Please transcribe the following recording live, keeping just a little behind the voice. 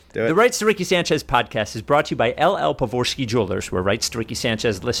Do it. The Rights to Ricky Sanchez podcast is brought to you by LL Pavorsky Jewelers, where Rights to Ricky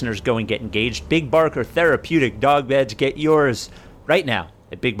Sanchez listeners go and get engaged. Big Barker Therapeutic Dog Beds. Get yours right now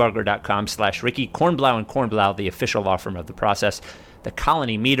at bigbarker.com/Ricky. Kornblau and Kornblau, the official law firm of the process. The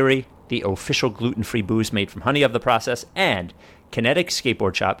Colony Meadery, the official gluten-free booze made from honey of the process. And Kinetic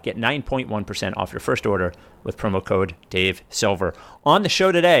Skateboard Shop. Get 9.1% off your first order with promo code Dave Silver. On the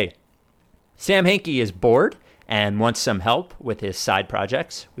show today, Sam Hinkie is bored and wants some help with his side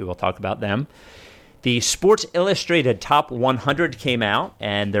projects. We will talk about them. The Sports Illustrated Top 100 came out,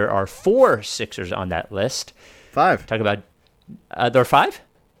 and there are 4 Sixers on that list. 5. Talk about there are 5?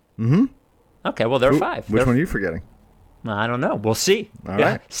 Mm-hmm. Okay, well, there are 5. Which one are you forgetting? I don't know. We'll see. All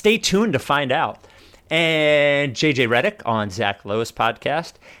right. Stay tuned to find out. And JJ Redick on Zach Lowe's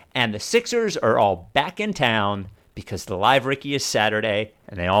podcast. And the Sixers are all back in town because the Live Ricky is Saturday,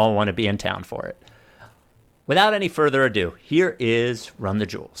 and they all want to be in town for it. Without any further ado, here is Run the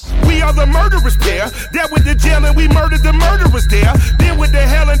Jewels. We are the murderers pair. That with the jail and we murdered the murderers there. Then with the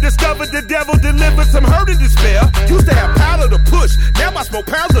hell and discovered the devil delivered some hurt and despair. Used to have powder to push. Now I smoke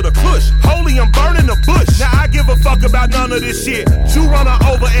pounds of the kush. Holy, I'm burning the bush. Now I give a fuck about none of this shit. You run her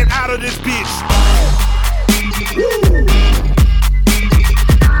over and out of this bitch. Woo. Woo.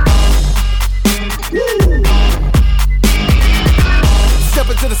 Step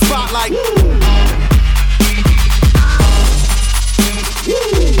into the spotlight.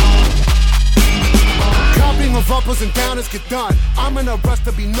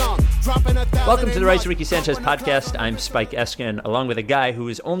 Welcome to the Rights to Ricky Sanchez podcast. I'm Spike Eskin, along with a guy who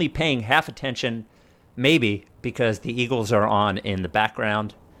is only paying half attention, maybe, because the Eagles are on in the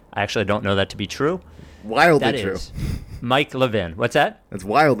background. I actually don't know that to be true. Wildly true. Is Mike Levin. What's that? That's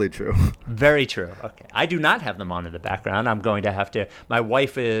wildly true. Very true. Okay. I do not have them on in the background. I'm going to have to. My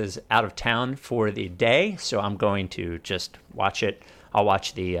wife is out of town for the day, so I'm going to just watch it. I'll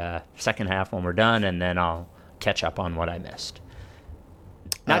watch the second half when we're done, and then I'll catch up on what I missed.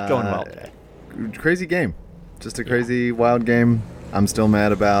 Not going well today. Crazy game. Just a crazy, wild game. I'm still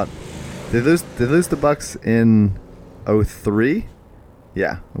mad about. Did they lose the Bucks in 03?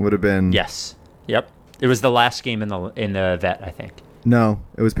 Yeah, it would have been. Yes. Yep. It was the last game in the vet, I think. No,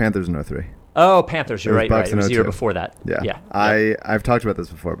 it was Panthers in 03. Oh, Panthers. You're right. Bucks It was the year 02. before that. Yeah. I've talked about this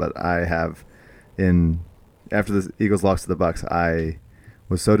before, but I have after the Eagles lost to the Bucks, I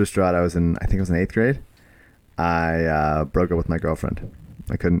was so distraught. I think I was in 8th grade. I broke up with my girlfriend.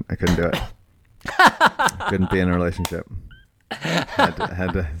 I couldn't do it. Couldn't be in a relationship. Had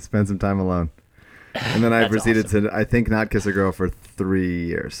to spend some time alone. And then I proceeded to, I think, not kiss a girl for 3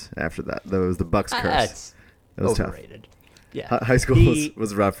 years after that. That was the Bucks curse. That was overrated. Tough. Yeah. High school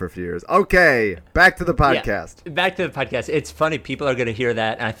was rough for a few years. Okay, back to the podcast. Yeah, back to the podcast. It's funny. People are going to hear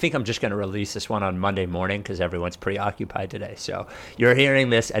that. And I think I'm just going to release this one on Monday morning because everyone's preoccupied today. So you're hearing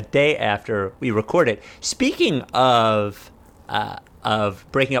this a day after we record it. Speaking of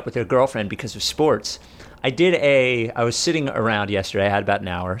breaking up with your girlfriend because of sports, I was sitting around yesterday. I had about an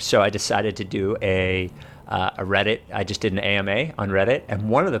hour. So I decided to do a Reddit. I just did an AMA on Reddit. And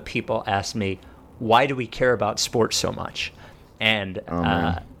one of the people asked me, why do we care about sports so much? And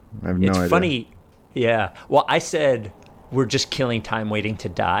I have no it's idea. funny. Yeah. Well, I said we're just killing time waiting to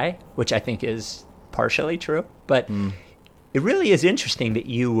die, which I think is partially true. But it really is interesting that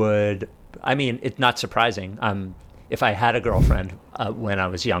you would. I mean, it's not surprising. If I had a girlfriend when I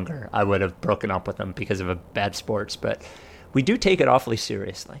was younger, I would have broken up with them because of bad sports. But we do take it awfully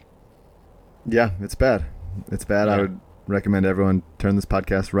seriously. Yeah, it's bad. It's bad. Yeah. I would recommend everyone turn this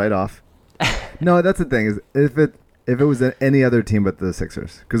podcast right off. No, that's the thing. Is if it was any other team but the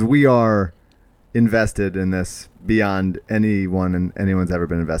Sixers, because we are invested in this beyond anyone's ever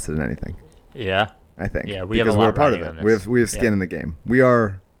been invested in anything. Yeah. I think. Yeah, we because have a lot we're a part of riding it. on this. We have skin in the game. We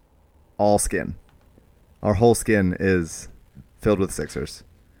are all skin. Our whole skin is filled with Sixers.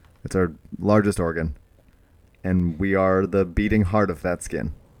 It's our largest organ, and we are the beating heart of that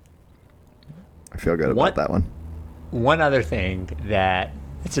skin. I feel good about that one. One other thing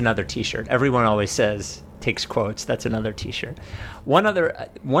it's another T-shirt. Everyone always takes quotes. That's another T-shirt. One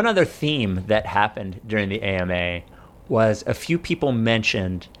other theme that happened during the AMA was a few people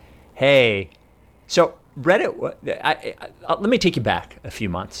mentioned, hey, so Reddit. Let me take you back a few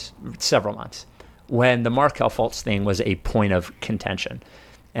months, several months, when the Markelle Fultz thing was a point of contention,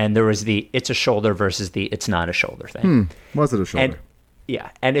 and there was the it's a shoulder versus the it's not a shoulder thing. Was it a shoulder?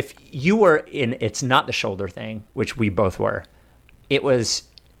 And if you were in it's not the shoulder thing, which we both were, it was.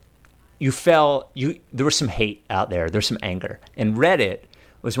 There was some hate out there. There's some anger. And Reddit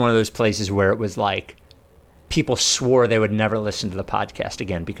was one of those places where it was like people swore they would never listen to the podcast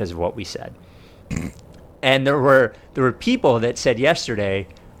again because of what we said. And there were people that said yesterday,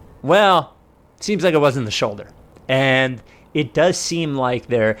 well, seems like it wasn't the shoulder. And it does seem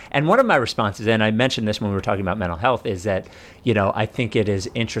like and one of my responses, and I mentioned this when we were talking about mental health, is that, I think it is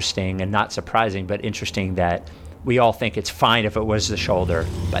interesting and not surprising, but interesting that we all think it's fine if it was the shoulder,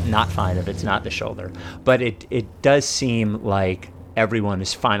 but not fine if it's not the shoulder. But it does seem like everyone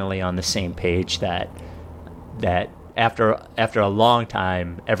is finally on the same page that after a long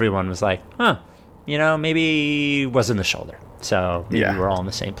time, everyone was like, maybe it wasn't the shoulder. So maybe we're all in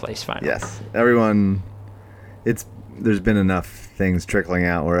the same place finally. Yes. Everyone, there's been enough things trickling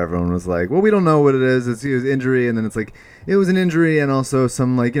out where everyone was like, well, we don't know what it is. It was injury. And then it's like, it was an injury and also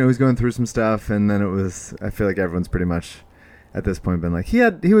some he's going through some stuff. And then I feel like everyone's pretty much at this point been like,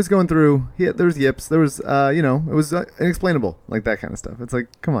 he was going through, there was yips. There was, it was inexplainable, like that kind of stuff. It's like,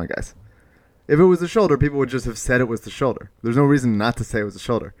 come on, guys. If it was the shoulder, people would just have said it was the shoulder. There's no reason not to say it was the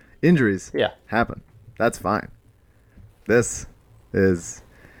shoulder. Injuries happen. That's fine. This is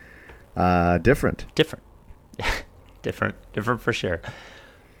different. Different for sure.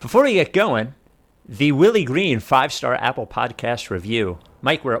 Before we get going, the Willie Green 5-star Apple Podcast review.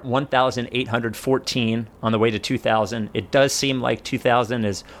 Mike, we're at 1,814 on the way to 2,000. It does seem like 2,000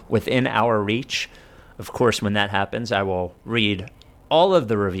 is within our reach. Of course, when that happens, I will read all of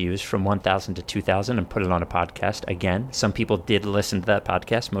the reviews from 1,000 to 2,000 and put it on a podcast. Again, some people did listen to that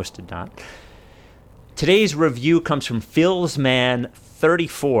podcast. Most did not. Today's review comes from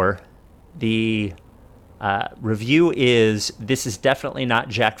Philsman34. The review is, "This is definitely not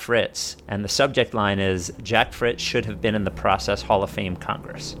Jack Fritz." And the subject line is, "Jack Fritz should have been in the Process Hall of Fame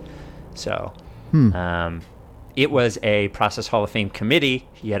Congress." So it was a Process Hall of Fame committee.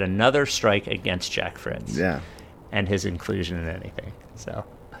 Yet another strike against Jack Fritz. Yeah. And his inclusion in anything. So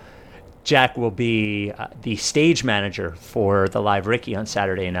Jack will be the stage manager for the Live Ricky on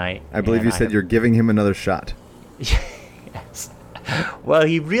Saturday night. I believe you said you're giving him another shot. Yes. Well,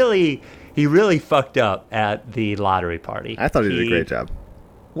 he really fucked up at the lottery party. I thought he did a great job.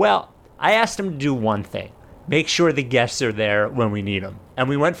 Well, I asked him to do one thing. Make sure the guests are there when we need them. And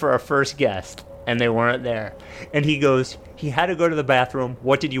we went for our first guest, and they weren't there. And he goes, he had to go to the bathroom.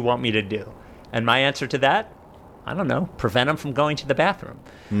 What did you want me to do? And my answer to that, I don't know, prevent him from going to the bathroom.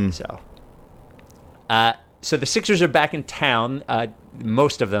 So the Sixers are back in town,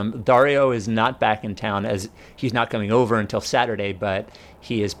 most of them. Dario is not back in town, as he's not coming over until Saturday, but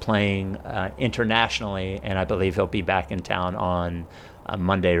he is playing internationally, and I believe he'll be back in town on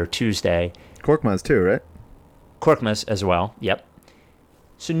Monday or Tuesday. Korkmaz too, right? Korkmaz as well, yep.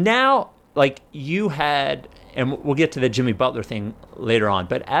 So now, you had, and we'll get to the Jimmy Butler thing later on,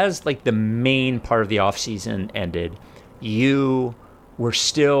 but as, the main part of the offseason ended, you were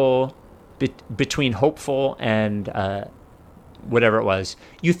still between hopeful and whatever it was,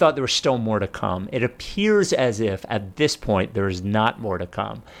 you thought there was still more to come. It appears as if, at this point, there is not more to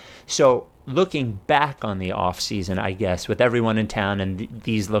come. So, looking back on the offseason, I guess, with everyone in town and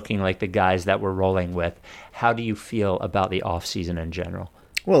these looking like the guys that we're rolling with, how do you feel about the offseason in general?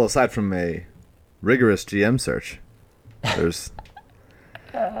 Well, aside from a rigorous GM search, there's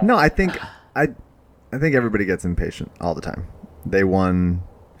no. I think everybody gets impatient all the time. They won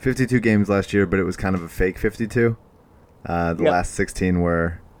 52 games last year, but it was kind of a fake 52. The last 16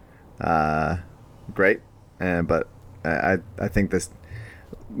 were great, but I think this,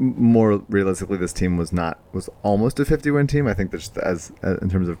 more realistically, this team was almost a 50-win team. I think that's as in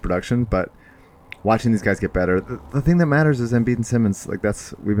terms of production, but watching these guys get better, the thing that matters is Embiid and Simmons.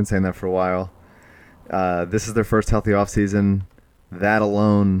 We've been saying that for a while. This is their first healthy offseason. That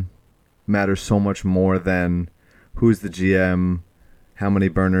alone matters so much more than who's the GM, how many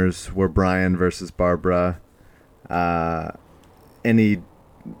burners were Brian versus Barbara, any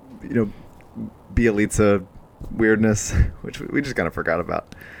Bielitsa weirdness, which we just kind of forgot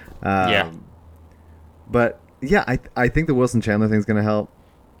about. But yeah, I think the Wilson Chandler thing is going to help.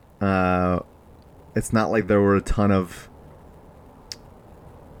 It's not like there were a ton of,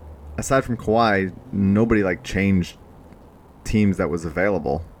 aside from Kawhi, nobody changed teams that was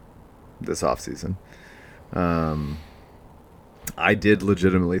available this offseason. I did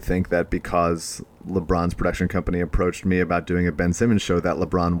legitimately think that because LeBron's production company approached me about doing a Ben Simmons show, that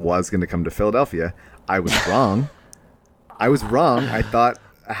LeBron was going to come to Philadelphia. I was wrong. I thought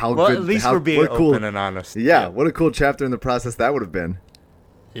good. At least we're being open and honest. Yeah, what a cool chapter in the process that would have been.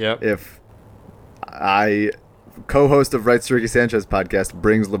 Yep. If co-host of Writes to Ricky Sanchez podcast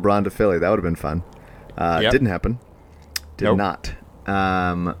brings LeBron to Philly, that would have been fun. Didn't happen. Did not.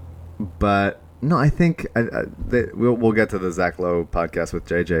 But no, I think we'll get to the Zach Lowe podcast with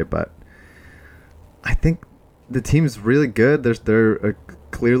JJ, but I think the team's really good. They're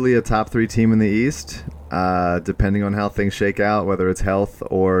clearly a top 3 team in the East. depending on how things shake out, whether it's health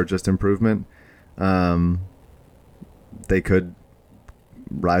or just improvement, they could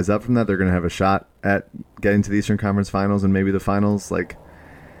rise up from that. They're going to have a shot at getting to the Eastern Conference Finals and maybe the finals.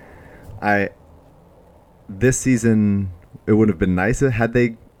 This season, it would have been nice had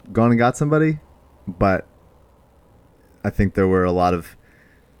they gone and got somebody, but I think there were a lot of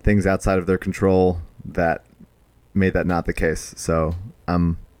things outside of their control that made that not the case. So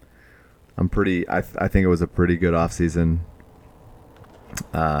I think it was a pretty good offseason.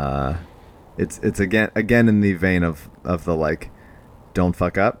 It's again in the vein of the don't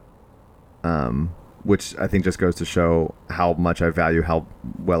fuck up, which I think just goes to show how much I value how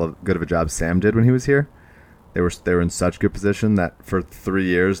good of a job Sam did when he was here. They were in such good position that for 3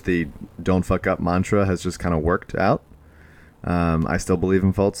 years the don't fuck up mantra has just kind of worked out. I still believe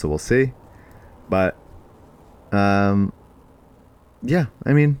in Fultz, so we'll see. But yeah,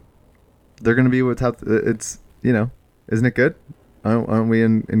 I mean, they're going to be without. It's isn't it good? Aren't we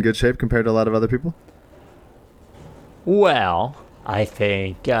in good shape compared to a lot of other people? Well, I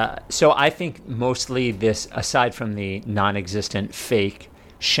think so. I think mostly this, aside from the non-existent fake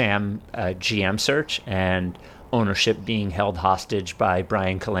sham GM search and ownership being held hostage by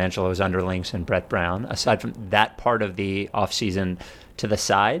Brian Colangelo's underlings and Brett Brown, aside from that part of the offseason to the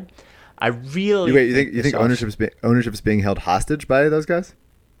side, I really you think ownership's being held hostage by those guys?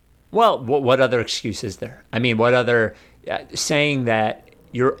 Well, what other excuse is there? I mean, what other saying that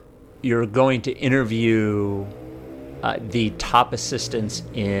you're going to interview the top assistants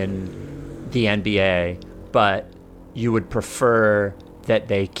in the NBA, but you would prefer that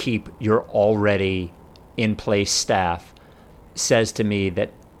they keep your already in place staff, says to me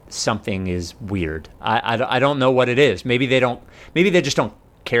that something is weird. I don't know what it is. Maybe they just don't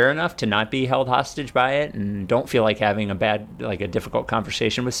care enough to not be held hostage by it and don't feel like having a difficult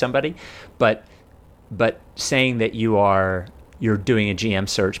conversation with somebody. But saying that you're doing a GM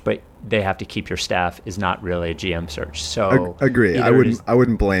search, but they have to keep your staff is not really a GM search. So agree. I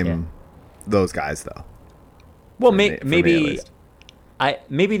wouldn't blame those guys though. Well, maybe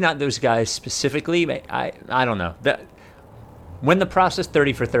not those guys specifically. I don't know. When the process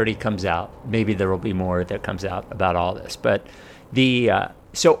 30 for 30 comes out, maybe there will be more that comes out about all this. But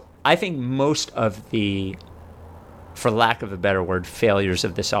so I think most of the, for lack of a better word, failures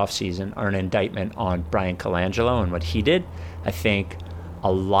of this offseason are an indictment on Brian Colangelo and what he did. I think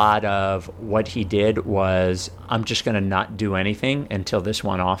a lot of what he did was, I'm just going to not do anything until this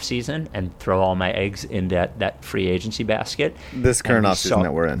one offseason and throw all my eggs in that free agency basket. This current offseason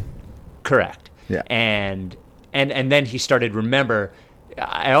that we're in. Correct. Yeah. And then he started, remember,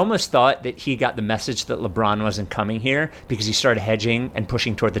 I almost thought that he got the message that LeBron wasn't coming here because he started hedging and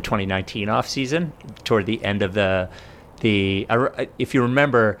pushing toward the 2019 offseason, toward the end of the if you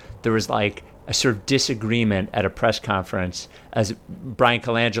remember, there was like a sort of disagreement at a press conference as Brian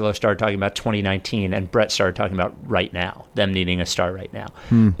Colangelo started talking about 2019 and Brett started talking about right now, them needing a star right now.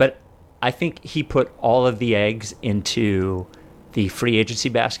 But I think he put all of the eggs into the free agency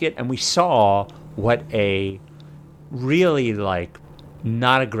basket, and we saw what a really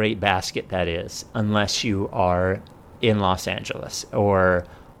not a great basket that is unless you are in Los Angeles or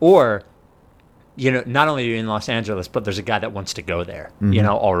not only are you in Los Angeles, but there's a guy that wants to go there,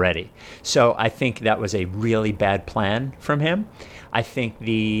 already. So I think that was a really bad plan from him. I think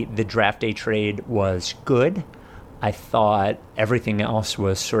the draft day trade was good. I thought everything else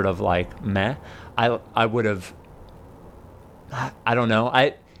was sort of meh. I would have, I don't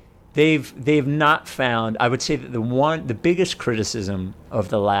know. They've not found. I would say that the biggest criticism of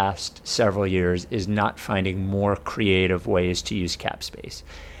the last several years is not finding more creative ways to use cap space,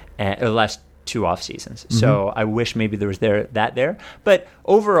 the last 2 off seasons. So I wish maybe there was there. But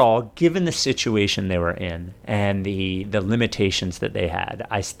overall, given the situation they were in and the limitations that they had,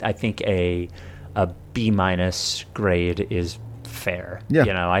 I think a B- grade is fair.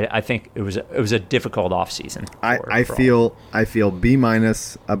 Yeah. I think it was a difficult offseason. I feel B-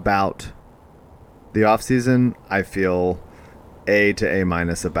 about the offseason. I feel A to A-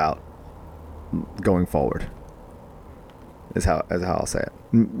 about going forward. Is how I'll say it.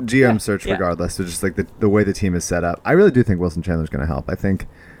 GM search regardless. So just the way the team is set up, I really do think Wilson Chandler's going to help. I think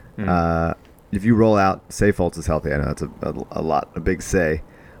if you roll out, say Fultz is healthy. I know that's a big say,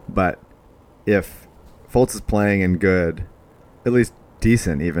 but if Fultz is playing and good, at least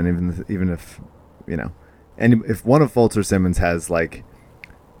decent, even if and if one of Fultz or Simmons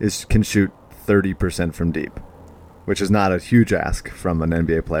can shoot 30% from deep, which is not a huge ask from an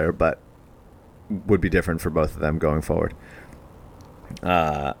NBA player, but would be different for both of them going forward.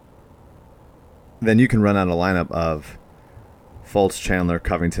 Then you can run out a lineup of Fultz, Chandler,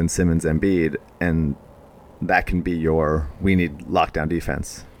 Covington, Simmons, Embiid, and that can be we need lockdown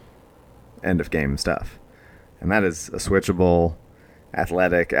defense, end of game stuff. And that is a switchable,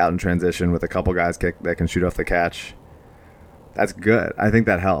 athletic, out in transition with a couple guys that can shoot off the catch. That's good. I think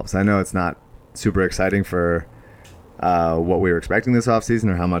that helps. I know it's not super exciting for what we were expecting this offseason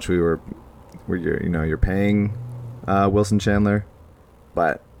or how much you're paying Wilson Chandler,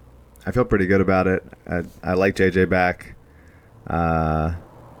 but I feel pretty good about it. I like JJ back.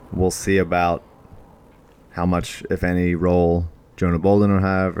 We'll see about how much, if any, role Jonah Bolden will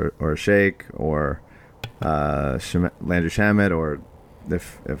have, or Shake, or Landry Shamet, or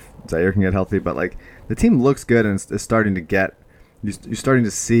if Zaire can get healthy. But like, the team looks good and is starting to get. You're starting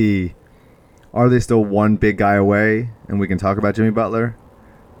to see. Are they still one big guy away? And we can talk about Jimmy Butler.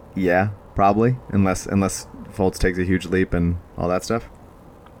 Yeah, probably, unless Fultz takes a huge leap and all that stuff.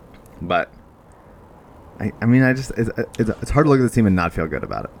 But I mean, it's hard to look at this team and not feel good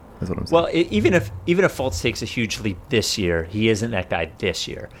about it. That's what I'm saying. Well, even if Fultz takes a huge leap this year, he isn't that guy this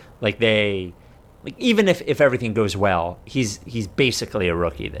year. Even if everything goes well, he's basically a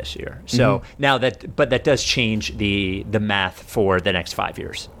rookie this year. So now that does change the math for the next 5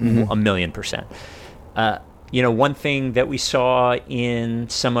 years, 1,000,000%. One thing that we saw in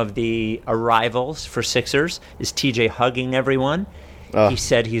some of the arrivals for Sixers is TJ hugging everyone. He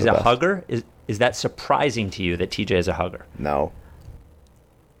said he's a hugger. Is that surprising to you that TJ is a hugger? No.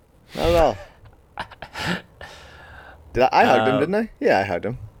 Not at all. I hugged him, didn't I? Yeah, I hugged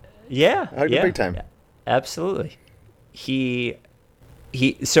him. Yeah. I hugged him big time. Absolutely.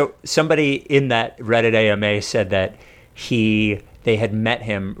 So somebody in that Reddit AMA said that they had met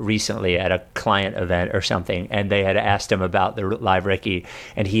him recently at a client event or something, and they had asked him about the live Ricky,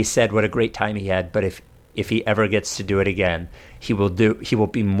 and he said what a great time he had, but if he ever gets to do it again, he will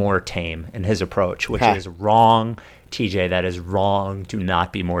be more tame in his approach, which is wrong. TJ, that is wrong. Do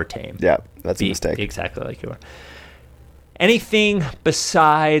not be more tame. Yeah, that's a mistake. Exactly like you are. Anything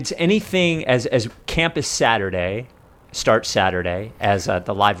as camp is Saturday, starts Saturday, as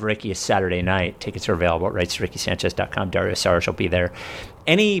the live Ricky is Saturday night. Tickets are available at RightsRickySanchez.com. Dario Saric will be there.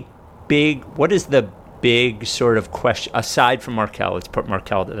 What is the big sort of question, aside from Markelle? Let's put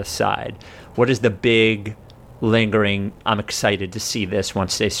Markelle to the side. What is the big lingering, I'm excited to see this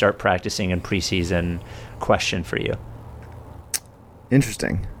once they start practicing in preseason question for you?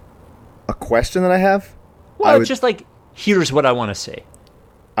 Interesting. A question that I have? Well, just like, here's what I want to see.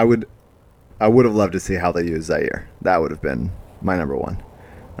 I would have loved to see how they use Zaire. That would have been my number one.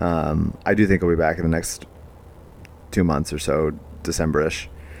 I do think he'll be back in the next 2 months or so, December-ish.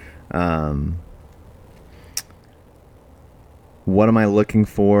 What am I looking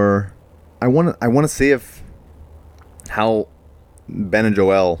for? I want to see how Ben and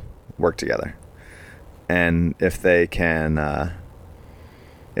Joel work together, and if they can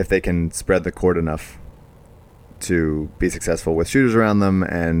spread the court enough to be successful with shooters around them,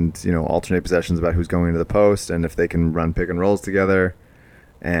 and alternate possessions about who's going into the post, and if they can run pick and rolls together,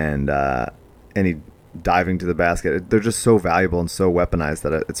 and any diving to the basket. They're just so valuable and so weaponized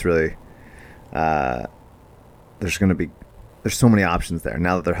that it's really there's so many options there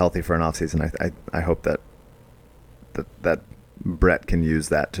now that they're healthy for an offseason. I hope that Brett can use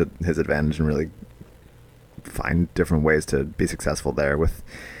that to his advantage and really find different ways to be successful there, with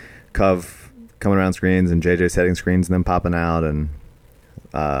Cove coming around screens and JJ setting screens and then popping out, and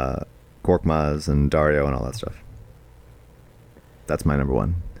Korkmaz and Dario and all that stuff. That's my number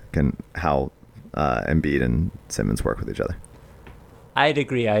one. How Embiid and Simmons work with each other. I'd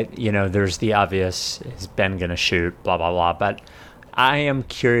agree. There's the obvious, is Ben going to shoot, blah, blah, blah. But I am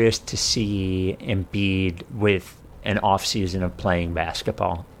curious to see Embiid with an off-season of playing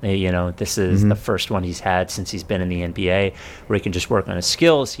basketball. This is the first one he's had since he's been in the NBA, where he can just work on his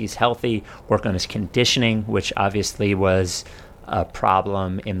skills. He's healthy, work on his conditioning, which obviously was a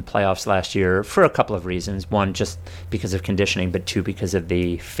problem in the playoffs last year for a couple of reasons. One, just because of conditioning, but two, because of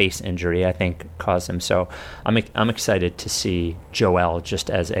the face injury, I think, caused him. So I'm excited to see Joel just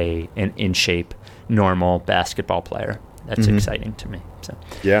as an in-shape, normal basketball player. That's exciting to me. So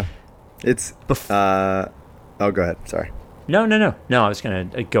yeah, it's oh, go ahead. Sorry. No. I was going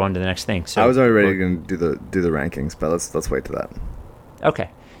to go on to the next thing. So I was already going to do the rankings, but let's wait to that. Okay.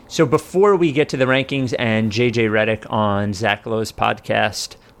 So before we get to the rankings and JJ Redick on Zach Lowe's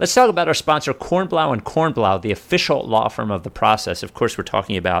podcast, let's talk about our sponsor, Kornblau & Kornblau, the official law firm of The Process. Of course, we're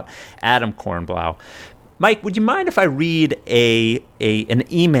talking about Adam Kornblau. Mike, would you mind if I read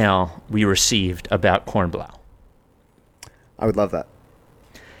an email we received about Kornblau? I would love that.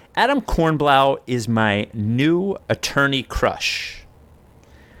 Adam Kornblau is my new attorney crush.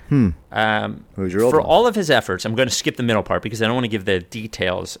 Who's your old For one? all of his efforts, I'm going to skip the middle part because I don't want to give the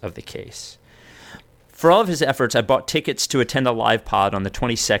details of the case. For all of his efforts, I bought tickets to attend a live pod on the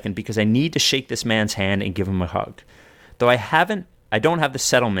 22nd because I need to shake this man's hand and give him a hug. Though I don't have the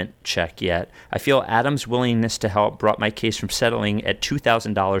settlement check yet. I feel Adam's willingness to help brought my case from settling at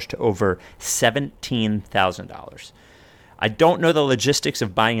 $2,000 to over $17,000. I don't know the logistics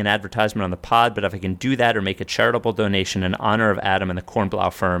of buying an advertisement on the pod, but if I can do that or make a charitable donation in honor of Adam and the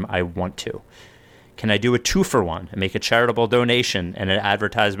Kornblau firm, I want to. Can I do a 2-for-1 and make a charitable donation and an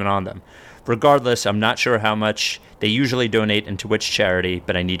advertisement on them? Regardless, I'm not sure how much they usually donate and to which charity,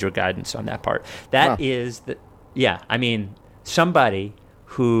 but I need your guidance on that part. That is somebody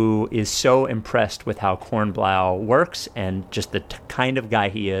who is so impressed with how Kornblau works and just the kind of guy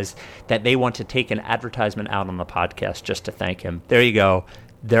he is that they want to take an advertisement out on the podcast just to thank him. There you go.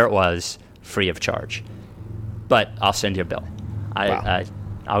 There it was, free of charge. But I'll send you a bill. That's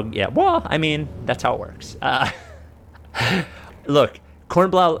how it works. Look,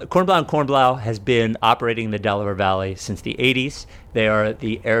 Kornblau & Kornblau has been operating in the Delaware Valley since the 80s. They are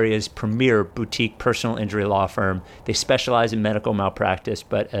the area's premier boutique personal injury law firm. They specialize in medical malpractice,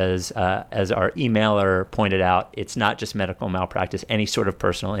 but as our emailer pointed out, it's not just medical malpractice, any sort of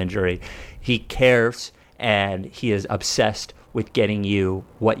personal injury. He cares, and he is obsessed with getting you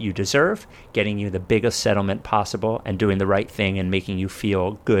what you deserve, getting you the biggest settlement possible, and doing the right thing and making you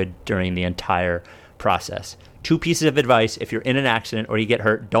feel good during the entire process. 2 pieces of advice: if you're in an accident or you get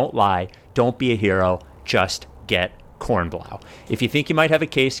hurt, don't lie, don't be a hero, just get Kornblau. If you think you might have a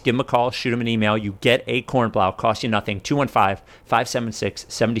case, give him a call, shoot him an email. You get a Kornblau, costs you nothing,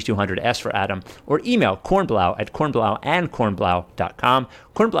 215-576-7200, ask for Adam, or email Kornblau at kornblauandkornblau.com.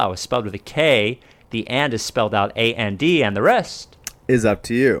 Kornblau is spelled with a K, the and is spelled out A-N-D, and the rest is up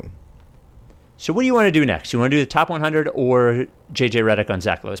to you. So what do you want to do next? You want to do the top 100 or JJ Redick on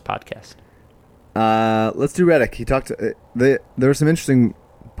Zach Lowe's podcast? Let's do Redick. He talked. There were some interesting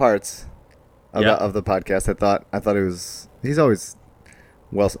parts of the podcast. I thought he's always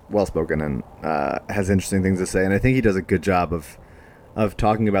well spoken and has interesting things to say, and I think he does a good job of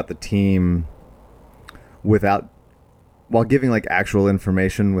talking about the team while giving like actual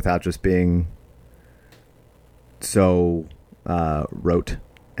information without just being so rote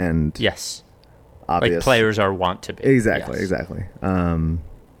and yes, obvious. Like players are wont to be. Exactly.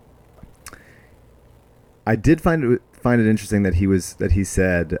 I did find it interesting that he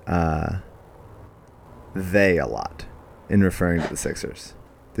said they a lot in referring to the Sixers.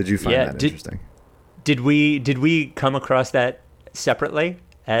 Did you find that interesting? Did we come across that separately?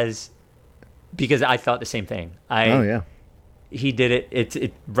 Because I thought the same thing. He did it. It's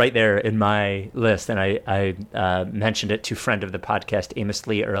right there in my list, and I mentioned it to friend of the podcast Amos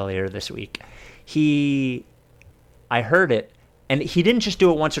Lee earlier this week. I heard it. And he didn't just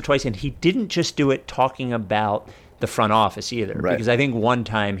do it once or twice, and he didn't just do it talking about the front office either. Right. Because I think one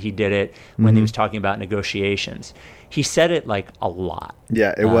time he did it when he was talking about negotiations. He said it like a lot.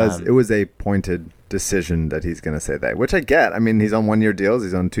 Yeah, it was a pointed decision that he's going to say that, which I get. I mean, he's on 1-year deals.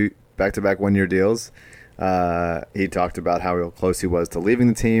 He's on 2 back-to-back 1-year deals. He talked about how close he was to leaving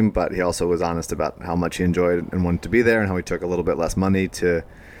the team, but he also was honest about how much he enjoyed and wanted to be there and how he took a little bit less money to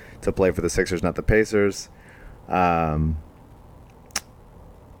play for the Sixers, not the Pacers.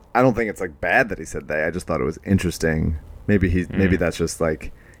 I don't think it's like bad that he said they. I just thought it was interesting. Maybe that's just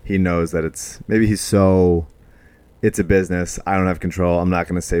like he knows that it's a business. I don't have control. I'm not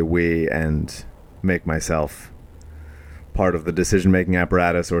going to say we and make myself part of the decision-making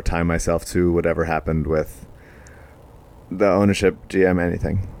apparatus or tie myself to whatever happened with the ownership, GM,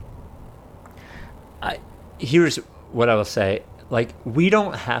 anything. Here's what I will say. Like,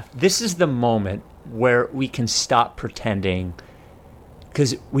 this is the moment where we can stop pretending,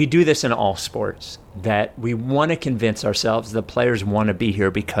 because we do this in all sports, that we want to convince ourselves the players want to be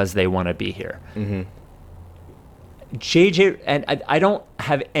here because they want to be here. Mm-hmm. JJ, and I don't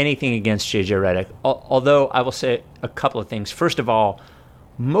have anything against JJ Redick, although I will say a couple of things. First of all,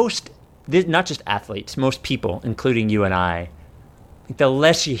 not just athletes, most people, including you and I, the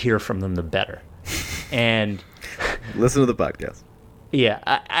less you hear from them, the better. And listen to the podcast. Yeah,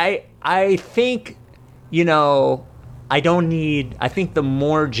 I think, I think the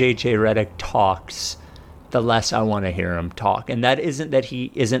more JJ Redick talks, the less I want to hear him talk. And that isn't that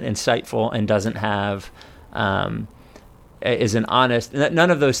he isn't insightful and doesn't have, isn't honest,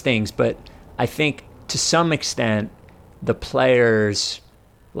 none of those things. But I think to some extent, the players,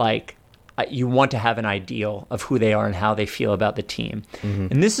 you want to have an ideal of who they are and how they feel about the team. Mm-hmm.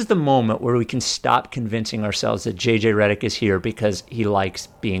 And this is the moment where we can stop convincing ourselves that JJ Redick is here because he likes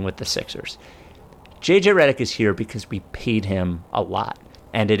being with the Sixers. JJ Redick is here because we paid him a lot,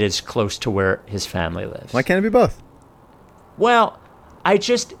 and it is close to where his family lives. Why can't it be both? Well,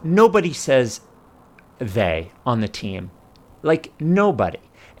 nobody says, they on the team? Like, nobody.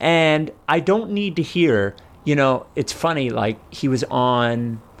 And I don't need to hear, it's funny, like, he was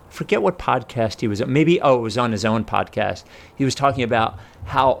on, forget what podcast he was on. Maybe, it was on his own podcast. He was talking about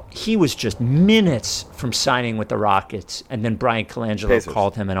how he was just minutes from signing with the Rockets, and then Brian Colangelo Pacers.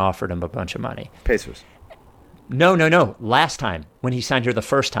 called him and offered him a bunch of money. Pacers. No. Last time, when he signed here the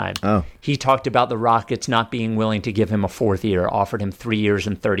first time, he talked about the Rockets not being willing to give him a fourth year, offered him 3 years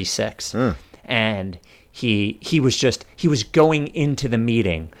and 36. And he was going into the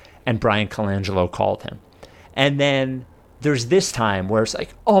meeting, and Brian Colangelo called him. And then there's this time where it's like,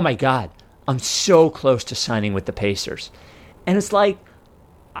 oh my God, I'm so close to signing with the Pacers. And it's like,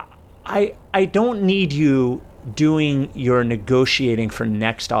 I don't need you doing your negotiating for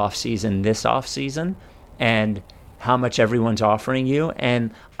next offseason, this offseason, and how much everyone's offering you.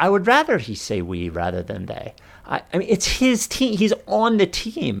 And I would rather he say we rather than they. I mean, it's his team. He's on the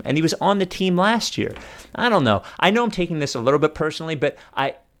team, and he was on the team last year. I don't know. I know I'm taking this a little bit personally, but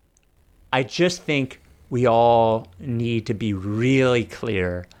I just think we all need to be really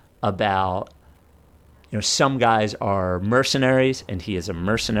clear about, some guys are mercenaries, and he is a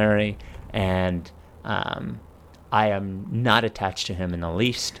mercenary, and I am not attached to him in the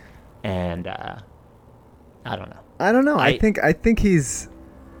least, and I don't know. I think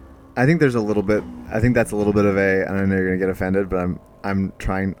there's a little bit. I think that's a little bit of a. I know you're gonna get offended, but I'm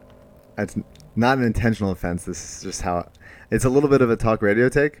trying. It's not an intentional offense. This is just how. It's a little bit of a talk radio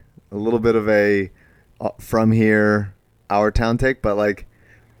take, a little bit of a from here, our town take, but like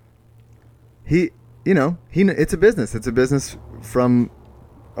it's a business. It's a business from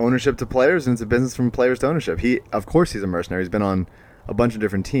ownership to players, and it's a business from players to ownership. Of course, he's a mercenary. He's been on a bunch of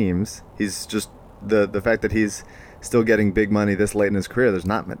different teams. He's just the fact that he's still getting big money this late in his career. There's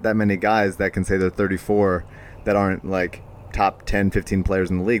not that many guys that can say they're 34 that aren't like top 10, 15 players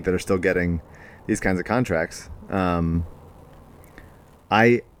in the league that are still getting these kinds of contracts.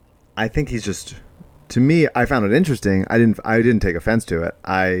 I think he's just, to me, I found it interesting. I didn't take offense to it.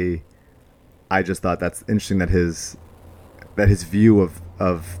 I just thought that's interesting that his view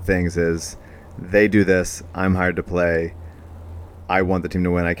of things is, they do this, I'm hired to play, I want the team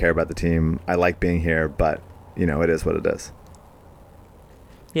to win, I care about the team, I like being here, but it is what it is.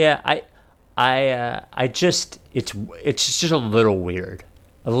 Yeah, I just it's just a little weird,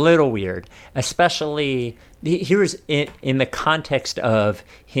 especially here's in the context of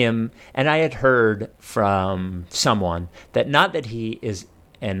him. And I had heard from someone that not that he is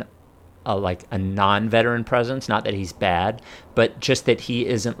a non-veteran presence, not that he's bad, but just that he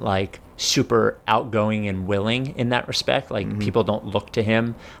isn't like super outgoing and willing in that respect. Like, people don't look to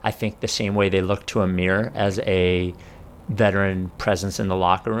him, I think, the same way they look to Amir as a veteran presence in the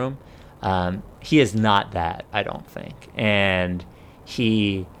locker room. He is not that, I don't think. And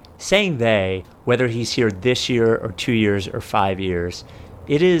he saying whether he's here this year or 2 years or 5 years,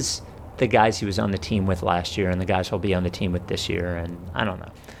 it is the guys he was on the team with last year and the guys he'll be on the team with this year. And I don't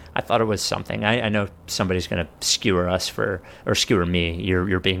know. I thought it was something. I know somebody's going to skewer us or skewer me.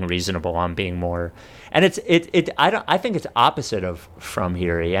 You're being reasonable. I'm being more, and I think it's opposite of from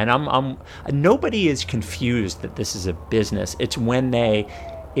here. And nobody is confused that this is a business. It's when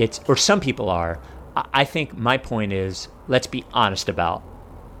or some people are. I think my point is, let's be honest about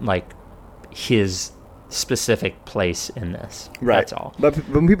like his specific place in this. Right. That's all. But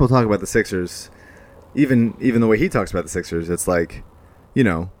when people talk about the Sixers, even the way he talks about the Sixers, it's like,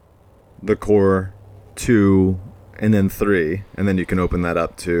 the core 2 and then 3, and then you can open that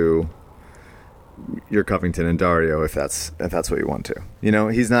up to your Covington and Dario if that's what you want to.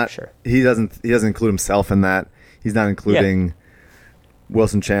 He's not sure. He doesn't include himself in that. He's not including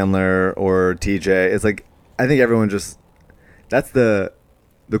Wilson Chandler or TJ. It's like, I think everyone just, that's the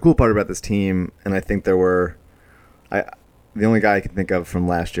cool part about this team. And I think the only guy I can think of from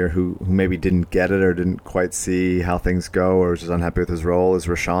last year who maybe didn't get it or didn't quite see how things go or was just unhappy with his role is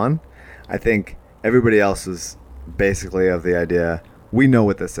Rashawn. I think everybody else is basically of the idea, we know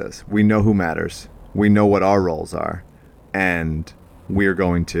what this is. We know who matters. We know what our roles are. And we're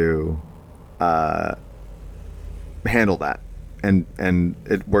going to handle that. And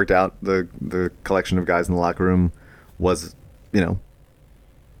it worked out. The collection of guys in the locker room was,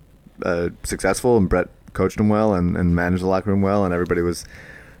 successful, and Brett coached them well and managed the locker room well, and everybody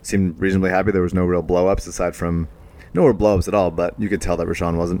seemed reasonably happy. There was no real blow-ups aside from no real blow-ups at all, but you could tell that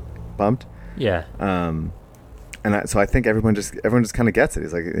Rashawn wasn't pumped. Yeah. So I think everyone just kind of gets it.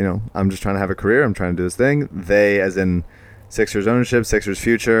 He's like, I'm just trying to have a career. I'm trying to do this thing. They, as in Sixers ownership, Sixers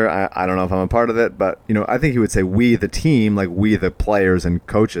future. I don't know if I'm a part of it, but I think he would say we, the team, like we, the players and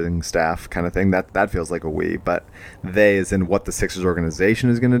coaching staff, kind of thing. That feels like a we. But they, as in what the Sixers organization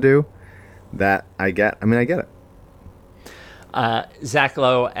is going to do. that I get. I mean, I get it. Zach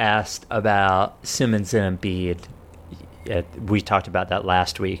Lowe asked about Simmons and Embiid. We talked about that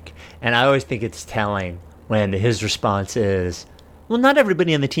last week. And I always think it's telling when his response is, well, not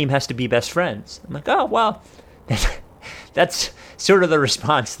everybody on the team has to be best friends. I'm like, oh, well, that's sort of the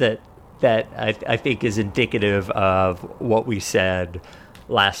response that I think is indicative of what we said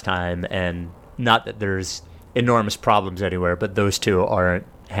last time. And not that there's enormous problems anywhere, but those two aren't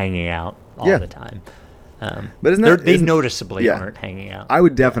hanging out all the time. But they noticeably aren't hanging out. I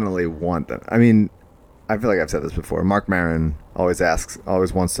would definitely want them. I mean, I feel like I've said this before. Mark Maron always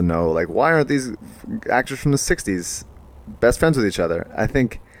wants to know, like, why aren't these actors from the 60s best friends with each other? I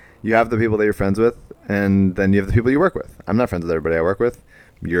think you have the people that you're friends with, and then you have the people you work with. I'm not friends with everybody I work with.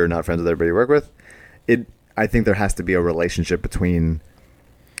 You're not friends with everybody you work with. I think there has to be a relationship between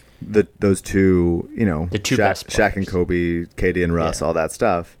those two, the two best players. Shaq and Kobe, KD and Russ, all that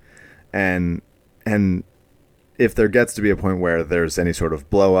stuff. And if there gets to be a point where there's any sort of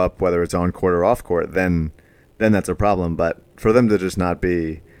blow up, whether it's on court or off court, then that's a problem. But for them to just not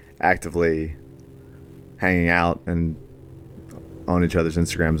be actively hanging out and on each other's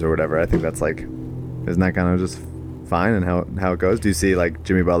Instagrams or whatever, I think that's like, isn't that kind of just fine and how it goes? Do you see like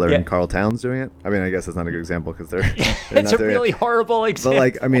Jimmy Butler and Karl Towns doing it? I mean, I guess that's not a good example because they're it's a really horrible example. But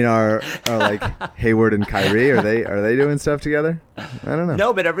like, I mean, are like Hayward and Kyrie, are they doing stuff together? I don't know.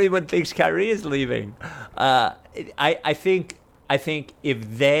 No, but everyone thinks Kyrie is leaving. I think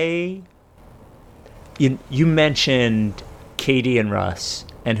if they, you mentioned KD and Russ,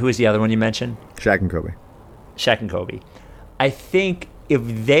 and who is the other one you mentioned? Shaq and Kobe. I think if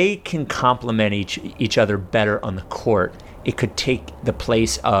they can complement each other better on the court, it could take the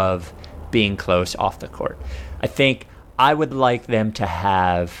place of being close off the court. I think I would like them to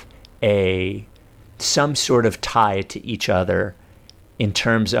have some sort of tie to each other in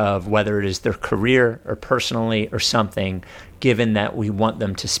terms of whether it is their career or personally or something, given that we want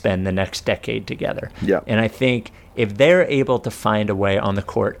them to spend the next decade together. Yeah. And I think if they're able to find a way on the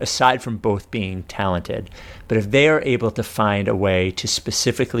court, aside from both being talented, but if they are able to find a way to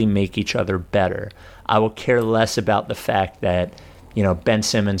specifically make each other better, I will care less about the fact that, Ben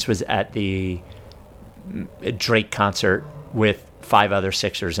Simmons was at the Drake concert with 5 other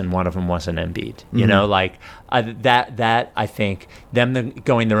Sixers and one of them wasn't Embiid. That I think them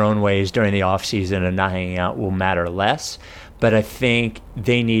going their own ways during the offseason and not hanging out will matter less. But I think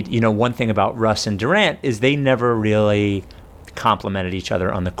they need, one thing about Russ and Durant is they never really complemented each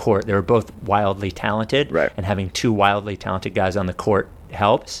other on the court. They were both wildly talented, right. And having 2 wildly talented guys on the court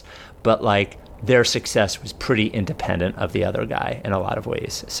helps. But like their success was pretty independent of the other guy in a lot of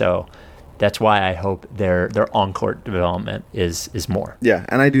ways. So that's why I hope their on-court development is more. Yeah,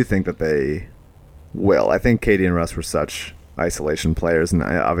 and I do think that they will. I think KD and Russ were such isolation players, and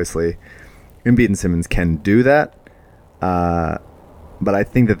obviously Embiid and Simmons can do that. But I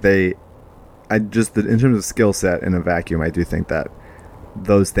think that in terms of skill set in a vacuum, I do think that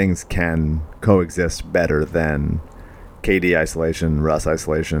those things can coexist better than KD isolation, Russ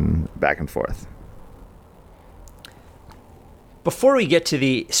isolation, back and forth. Before we get to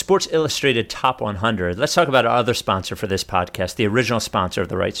the Sports Illustrated Top 100, let's talk about our other sponsor for this podcast, the original sponsor of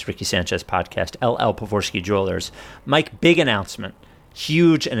the Rights Ricky Sanchez podcast, LL Pavorsky Jewelers. Mike, big announcement,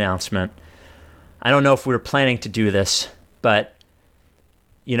 huge announcement. I don't know if we were planning to do this, but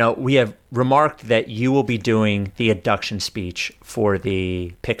we have remarked that you will be doing the induction speech for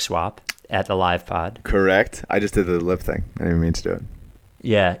the pick swap at the live pod. Correct. I just did the lip thing. I didn't even mean to do it.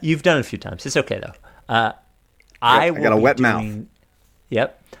 Yeah, you've done it a few times. It's okay, though. I got a wet mouth.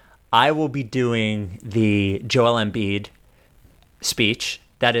 Yep. I will be doing the Joel Embiid speech.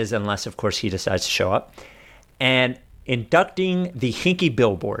 That is, unless, of course, he decides to show up. And inducting the Hinkie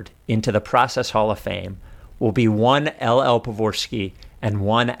billboard into the Process Hall of Fame will be one LL Pavorsky and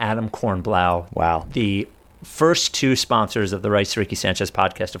one Adam Kornblau. Wow. The first 2 sponsors of the Rights to Ricky Sanchez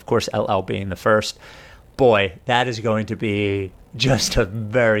podcast, of course, LL being the first. Boy, that is going to be just a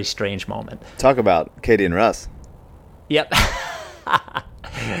very strange moment. Talk about KD and Russ. Yep.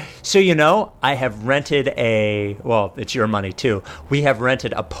 So, I have rented it's your money too. We have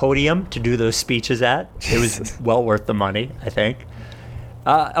rented a podium to do those speeches at. It was well worth the money, I think.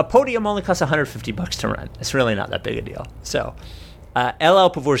 A podium only costs $150 to rent. It's really not that big a deal. So, LL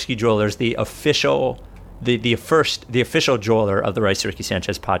Pavorsky Jewelers, the official jeweler of the Rights to Ricky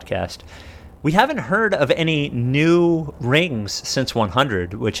Sanchez podcast. We haven't heard of any new rings since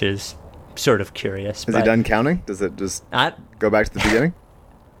 100, which is sort of curious. Is he done counting? Does it just go back to the beginning?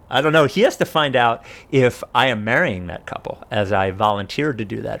 I don't know. He has to find out if I am marrying that couple, as I volunteered to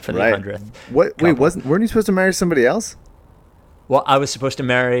do that for the 100th. What? Wait, weren't you supposed to marry somebody else? Well, I was supposed to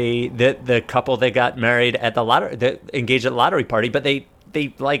marry the couple that got married at the lottery, that engaged at the lottery party, but they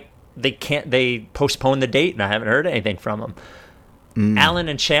postponed the date, and I haven't heard anything from them. Alan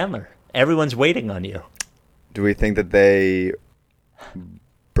and Chandler, everyone's waiting on you. Do we think that they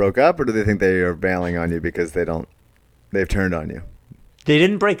broke up, or do they think they are bailing on you because they've turned on you? They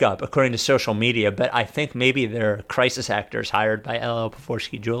didn't break up, according to social media, but I think maybe they're crisis actors hired by LL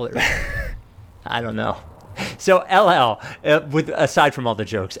Pavorsky Jewelers. I don't know. So LL, aside from all the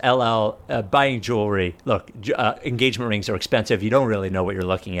jokes, LL buying jewelry. Look, engagement rings are expensive. You don't really know what you're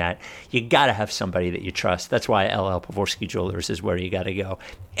looking at. You got to have somebody that you trust. That's why LL Pavorsky Jewelers is where you got to go.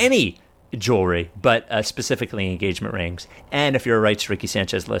 Any jewelry, but specifically engagement rings. And if you're a Rights to Ricky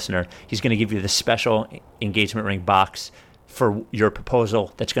Sanchez listener, he's going to give you the special engagement ring box for your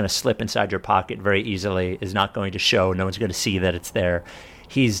proposal that's going to slip inside your pocket very easily, is not going to show. No one's going to see that it's there.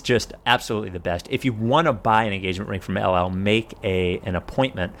 He's just absolutely the best. If you want to buy an engagement ring from LL, make an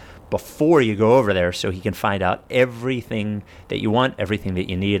appointment before you go over there so he can find out everything that you want, everything that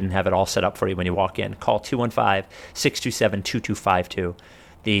you need, and have it all set up for you when you walk in. Call 215-627-2252.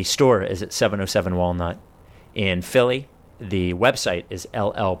 The store is at 707 Walnut in Philly. The website is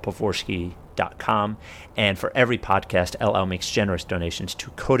llpavorsky.com. And for every podcast, LL makes generous donations to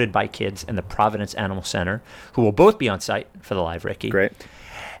Coded by Kids and the Providence Animal Center, who will both be on site for the live Ricky. Great.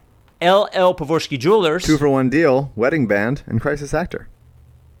 LL Pavorsky Jewelers. 2-for-1 deal, wedding band, and crisis actor.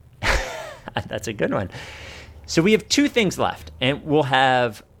 That's a good one. So we have two things left, and we'll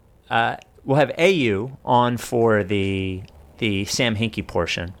have AU on for the Sam Hinkie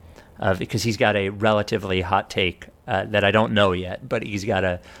portion, because he's got a relatively hot take that I don't know yet, but he's got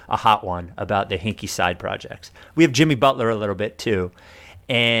a hot one about the Hinkie side projects. We have Jimmy Butler a little bit too,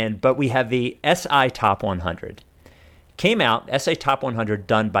 but we have the SI Top 100. Came out, SI Top 100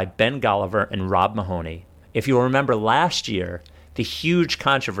 done by Ben Golliver and Rob Mahoney. If you'll remember last year, the huge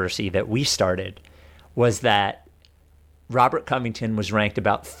controversy that we started was that Robert Covington was ranked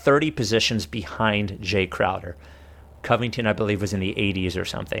about 30 positions behind Jay Crowder. Covington, I believe, was in the 80s or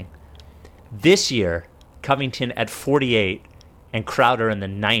something. This year, Covington at 48 and Crowder in the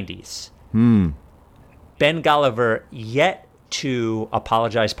 90s. Ben Golliver yet to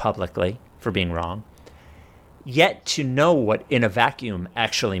apologize publicly for being wrong, yet to know what in a vacuum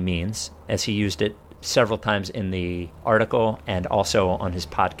actually means, as he used it several times in the article and also on his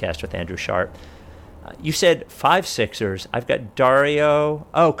podcast with Andrew Sharp. You said 5 Sixers. I've got Dario.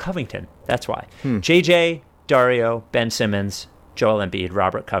 Oh, Covington. That's why. JJ, Dario, Ben Simmons, Joel Embiid,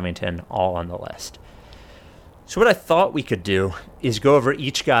 Robert Covington, all on the list. So what I thought we could do is go over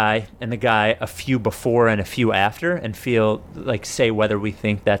each guy and the guy a few before and a few after and say whether we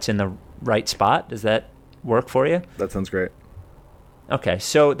think that's in the right spot. Does that work for you? That sounds great. Okay,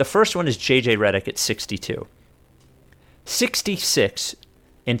 so the first one is J.J. Redick at 62. 66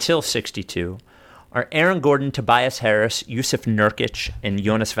 until 62 are Aaron Gordon, Tobias Harris, Yusuf Nurkic, and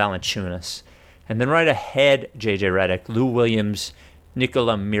Jonas Valanciunas. And then right ahead, J.J. Redick, Lou Williams,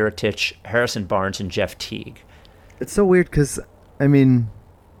 Nikola Mirotic, Harrison Barnes, and Jeff Teague. It's so weird because, I mean,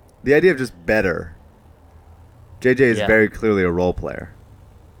 the idea of just better. J.J. is very clearly a role player.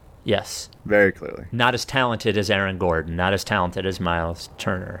 Yes. Very clearly. Not as talented as Aaron Gordon, not as talented as Miles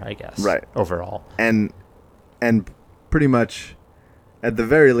Turner, I guess. Right. Overall. And pretty much, at the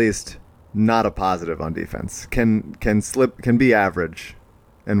very least, not a positive on defense. Can be average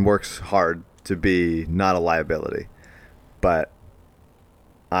and works hard to be not a liability. But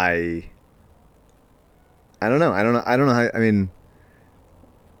I don't know. I don't know how. I mean,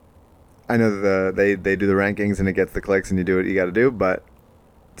 I know they do the rankings and it gets the clicks and you do what you got to do. But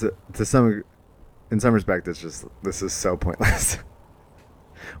in some respect, this is so pointless.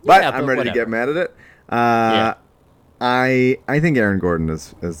 But I'm ready to get mad at it. I think Aaron Gordon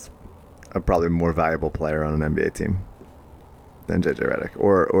is a probably more valuable player on an NBA team than JJ Redick,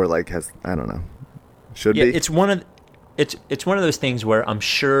 or like has, I don't know, should be. It's one of those things where I'm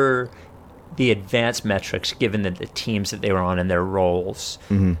sure the advanced metrics, given the teams that they were on and their roles,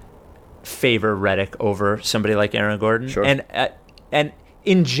 favor Redick over somebody like Aaron Gordon. Sure. And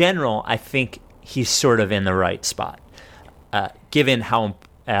in general, I think he's sort of in the right spot, given how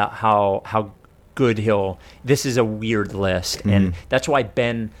good he'll. This is a weird list, and that's why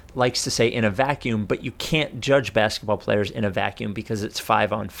Ben likes to say in a vacuum. But you can't judge basketball players in a vacuum because it's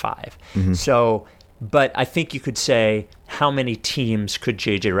 5-on-5. So. But I think you could say, how many teams could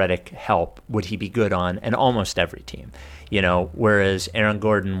J.J. Redick help? Would he be good on? And almost every team, whereas Aaron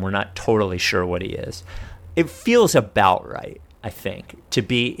Gordon, we're not totally sure what he is. It feels about right, I think, to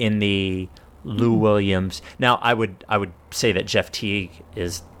be in the Lou Williams. Now, I would say that Jeff Teague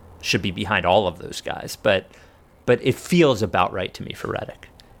should be behind all of those guys, but but it feels about right to me for Redick.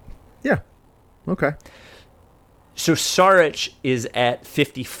 Yeah. Okay. So Saric is at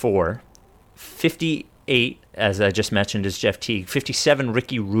 54. 58, as I just mentioned, is Jeff Teague. 57,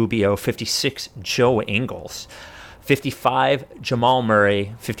 Ricky Rubio. 56, Joe Ingles. 55, Jamal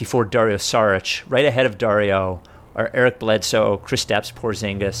Murray. 54, Dario Saric. Right ahead of Dario are Eric Bledsoe, Kristaps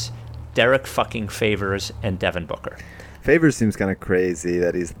Porzingis, Derek fucking Favors, and Devin Booker. Favors seems kind of crazy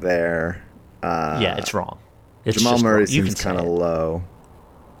that he's there. Yeah, it's wrong. It's Jamal just Murray wrong. seems kind of low.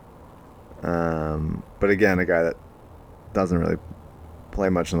 But again, a guy that doesn't really play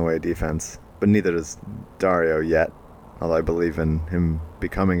much in the way of defense. But neither does Dario yet, although I believe in him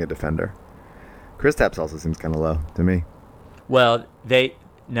becoming a defender. Kristaps also seems kind of low to me. Well,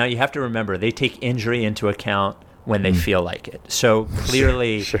 now you have to remember, they take injury into account when they feel like it. So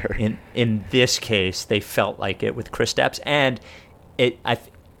clearly, Sure. in this case, they felt like it with Kristaps, and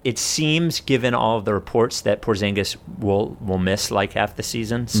it seems, given all of the reports, that Porzingis will miss like half the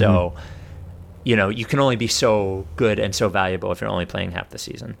season. So, you can only be so good and so valuable if you're only playing half the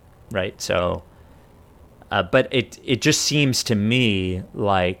season, right? So, but it just seems to me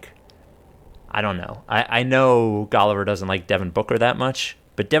like, I don't know. I know Golliver doesn't like Devin Booker that much,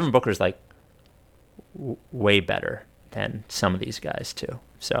 but Devin Booker's like way better than some of these guys too.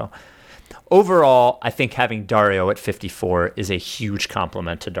 So overall, I think having Dario at 54 is a huge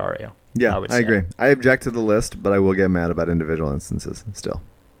compliment to Dario. Yeah, I agree. I object to the list, but I will get mad about individual instances still.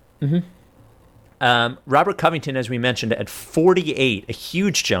 Robert Covington, as we mentioned, at 48, a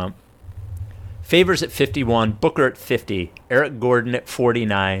huge jump. Favors at 51, Booker at 50, Eric Gordon at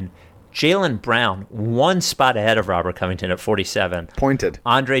 49, Jaylen Brown one spot ahead of Robert Covington at 47. Pointed.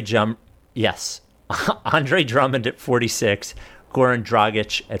 Andre Drummond at 46, Goran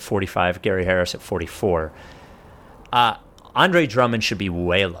Dragic at 45, Gary Harris at 44. Andre Drummond should be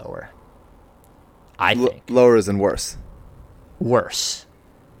way lower, I think. Lower isn't worse. Worse.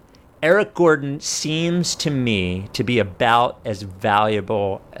 Eric Gordon seems to me to be about as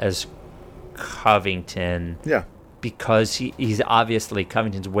valuable as Covington. Yeah. Because he's obviously,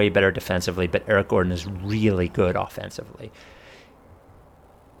 Covington's way better defensively, but Eric Gordon is really good offensively.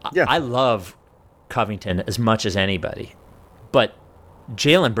 Yeah. I love Covington as much as anybody, but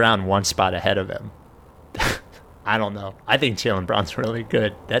Jaylen Brown one spot ahead of him. I don't know. I think Jaylen Brown's really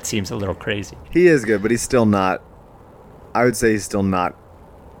good. That seems a little crazy. He is good, but he's still not. I would say he's still not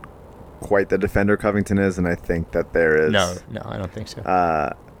quite the defender Covington is, and I think that there is. No, I don't think so.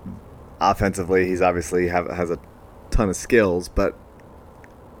 Offensively, he's obviously has a ton of skills, but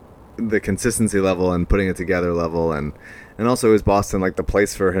the consistency level and putting it together level, and also is Boston like the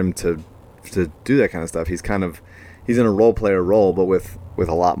place for him to do that kind of stuff? He's in a role player role, but with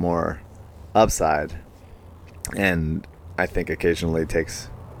a lot more upside, and I think occasionally takes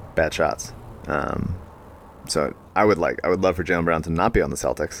bad shots. So I would love for Jaylen Brown to not be on the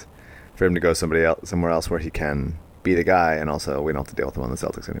Celtics, for him to go somewhere else where he can be the guy, and also we don't have to deal with him on the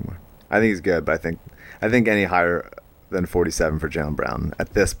Celtics anymore. I think he's good, but I think any higher than 47 for Jaylen Brown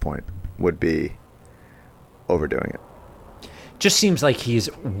at this point would be overdoing it. Just seems like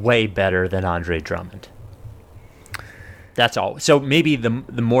he's way better than Andre Drummond. That's all. So maybe the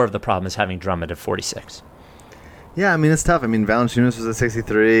more of the problem is having Drummond at 46. Yeah, I mean, it's tough. I mean, Valanciunas was at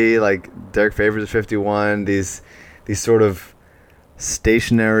 63, like Derek Favors at 51. These sort of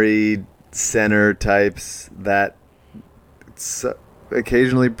stationary center types that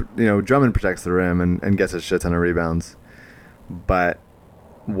occasionally, Drummond protects the rim and gets a shit ton of rebounds. But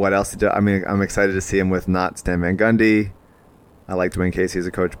what else to do? I mean, I'm excited to see him with not Stan Van Gundy. I like Dwayne Casey as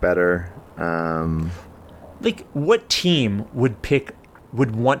a coach better. Like, what team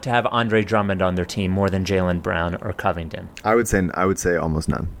would want to have Andre Drummond on their team more than Jaylen Brown or Covington? I would say almost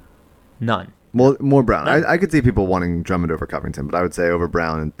none. None. More Brown. None? I could see people wanting Drummond over Covington, but I would say over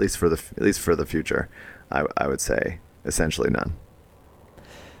Brown, at least for the future. I would say essentially none.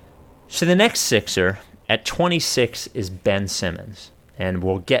 So the next Sixer at 26 is Ben Simmons, and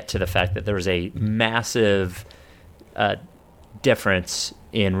we'll get to the fact that there was a massive difference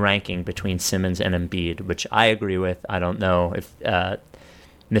in ranking between Simmons and Embiid, which I agree with. I don't know if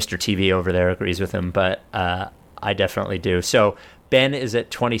Mr. TV over there agrees with him, but I definitely do. So Ben is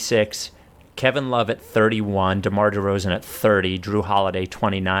at 26, Kevin Love at 31, DeMar DeRozan at 30, Drew Holiday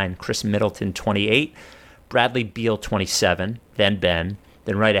 29, Chris Middleton 28, Bradley Beal 27, then Ben.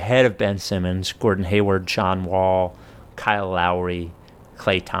 Then right ahead of Ben Simmons, Gordon Hayward, John Wall, Kyle Lowry,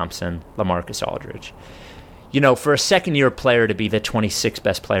 Klay Thompson, LaMarcus Aldridge. For a second-year player to be the 26th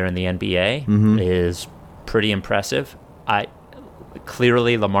best player in the NBA is pretty impressive.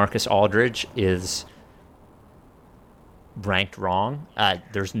 Clearly, LaMarcus Aldridge is ranked wrong.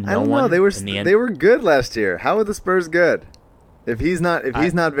 There's no I don't one know. They were in the end. they were good last year. How are the Spurs good? If he's not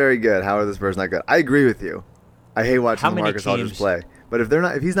very good, how are the Spurs not good? I agree with you. I hate watching LaMarcus Aldridge play. But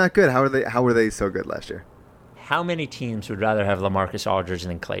if he's not good, how were they so good last year? How many teams would rather have LaMarcus Aldridge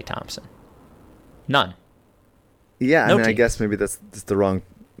than Klay Thompson? None. Yeah, No I teams. guess maybe that's the wrong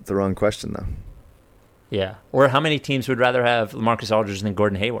question though. Yeah. Or how many teams would rather have LaMarcus Aldridge than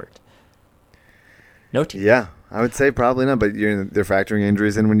Gordon Hayward? No team. Yeah, I would say probably not. But they're factoring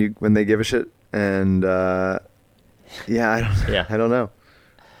injuries in when they give a shit, and I don't know.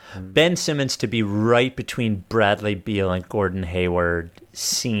 Ben Simmons to be right between Bradley Beal and Gordon Hayward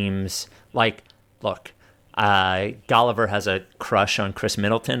seems like, look, Golliver has a crush on Chris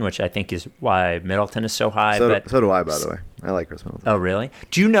Middleton, which I think is why Middleton is so high. So but do I, by the way. I like Chris Middleton. Oh, really?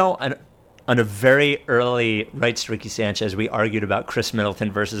 Do you know, on a very early Rights to Ricky Sanchez, we argued about Chris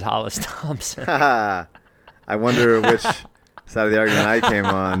Middleton versus Hollis Thompson. I wonder which side of the argument I came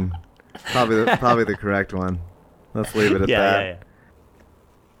on. Probably the correct one. Let's leave it at that. Yeah.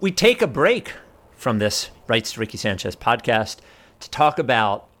 We take a break from this Rights to Ricky Sanchez podcast to talk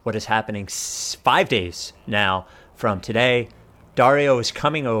about what is happening 5 days now from today. Dario is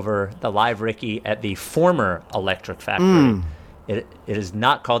coming over the live Ricky at the former Electric Factory. It is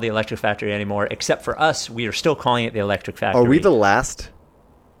not called the Electric Factory anymore, except for us. We are still calling it the Electric Factory. Are we the last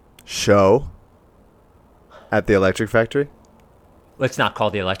show at the Electric Factory? It's not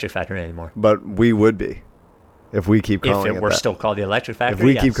called the Electric Factory anymore. But we would be if we keep calling it that. If it were still called the Electric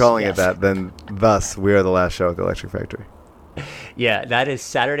Factory, if we keep calling it that, then thus we are the last show at the Electric Factory. Yeah, that is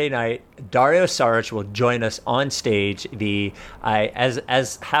Saturday night. Dario Saric will join us on stage.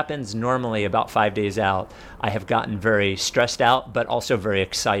 As happens normally about 5 days out, I have gotten very stressed out, but also very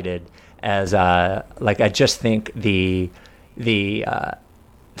excited. As I just think the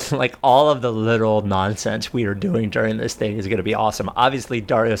like all of the little nonsense we are doing during this thing is going to be awesome. Obviously,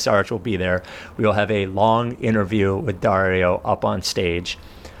 Dario Saric will be there. We will have a long interview with Dario up on stage.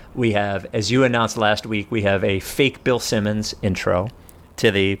 We have, as you announced last week, we have a fake Bill Simmons intro to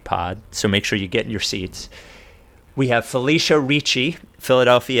the pod, so make sure you get in your seats. We have Felicia Ricci,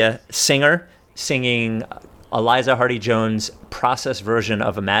 Philadelphia singer, singing Eliza Hardy-Jones' process version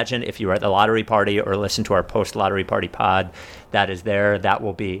of Imagine. If you were at the lottery party or listen to our post-lottery party pod, that is there. That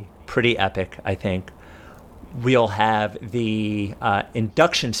will be pretty epic, I think. We'll have the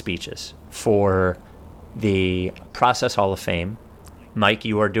induction speeches for the Process Hall of Fame. Mike,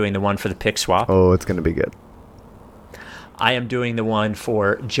 you are doing the one for the pick swap. Oh, it's going to be good. I am doing the one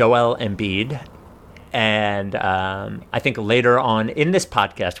for Joel Embiid. And I think later on in this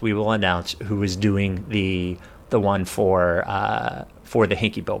podcast, we will announce who is doing the one for the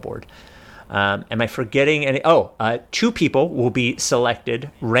Hinkie billboard. Am I forgetting any? Two people will be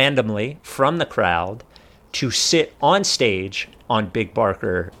selected randomly from the crowd to sit on stage on Big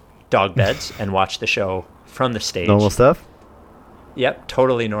Barker dog beds and watch the show from the stage. Normal stuff? Yep,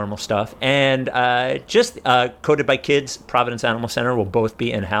 totally normal stuff. And just Coded by Kids, Providence Animal Center will both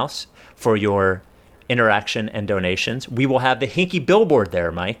be in-house for your interaction and donations. We will have the Hinkie billboard there,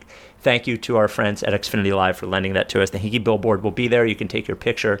 Mike. Thank you to our friends at Xfinity Live for lending that to us. The Hinkie billboard will be there. You can take your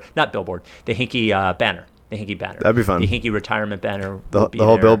picture. Not billboard, the Hinkie banner. The Hinkie banner. That'd be fun. The Hinkie retirement banner The will be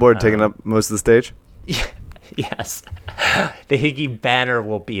whole there. billboard taking up most of the stage? Yes. The Hinkie banner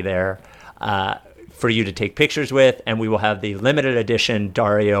will be there for you to take pictures with, and we will have the limited edition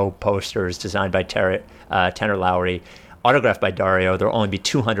Dario posters designed by Tanner Lowry, autographed by Dario. There will only be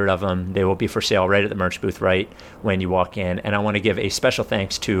 200 of them. They will be for sale right at the merch booth right when you walk in. And I want to give a special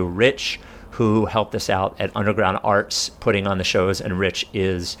thanks to Rich, who helped us out at Underground Arts putting on the shows. And Rich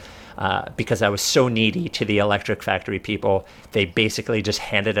is, because I was so needy to the Electric Factory people, they basically just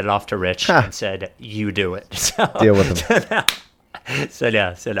handed it off to Rich and said, you do it. So, deal with him. So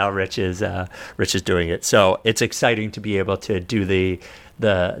now Rich is doing it. So it's exciting to be able to do the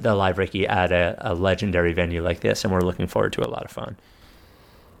live Ricky at a legendary venue like this, and we're looking forward to a lot of fun.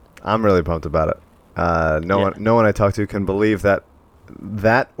 I'm really pumped about it. No one I talk to can believe that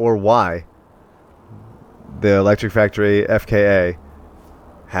or why the Electric Factory FKA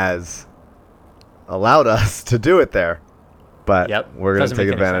has allowed us to do it there. But we're going to take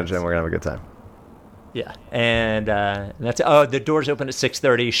advantage and we're going to have a good time. Yeah, and that's the doors open at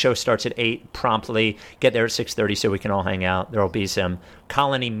 6:30. Show starts at 8 promptly. Get there at 6:30 so we can all hang out. There will be some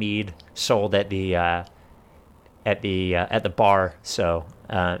Colony mead sold at the bar. So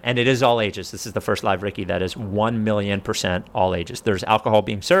and it is all ages. This is the first live Ricky that is 1,000,000% all ages. There's alcohol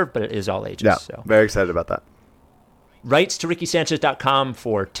being served, but it is all ages. Yeah, so very excited about that. Rights to RickySanchez.com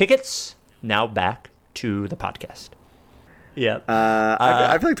for tickets. Now back to the podcast. Yeah,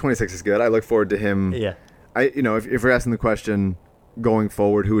 I feel like 26 is good. I look forward to him. Yeah, if you're asking the question going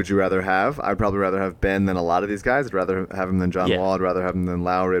forward, who would you rather have? I'd probably rather have Ben than a lot of these guys. I'd rather have him than John Wall. I'd rather have him than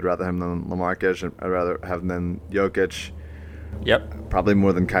Lowry. I'd rather have him than LaMarcus. I'd rather have him than Jokic. Yep. Probably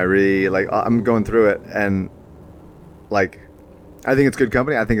more than Kyrie. Like, I'm going through it, and like, I think it's good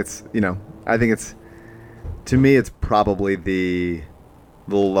company. I think it's to me, it's probably the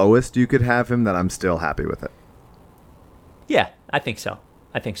lowest you could have him that I'm still happy with it. Yeah, I think so.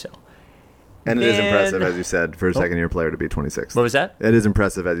 And it is impressive, as you said, for a second-year player to be 26. What was that? It is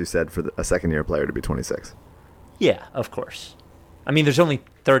impressive, as you said, for a second-year player to be 26. Yeah, of course. I mean, there's only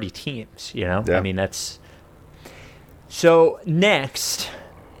 30 teams, Yeah. I mean, that's... So, next,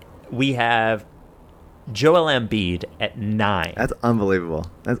 we have Joel Embiid at 9. That's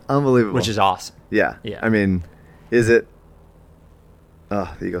unbelievable. Which is awesome. Yeah. I mean, is it...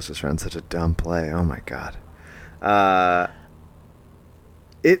 Oh, the Eagles just ran such a dumb play. Oh, my God.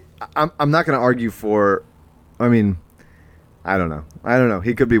 I'm not going to argue for. I mean, I don't know.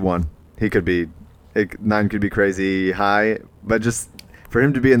 He could be 1. He could be 9. Could be crazy high, but just for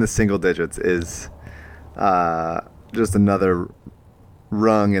him to be in the single digits is just another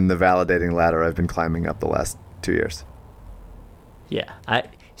rung in the validating ladder I've been climbing up the last 2 years. Yeah.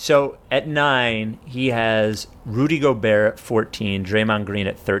 So at 9, he has Rudy Gobert at 14, Draymond Green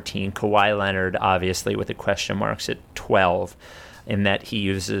at 13, Kawhi Leonard, obviously, with the question marks at 12. In that he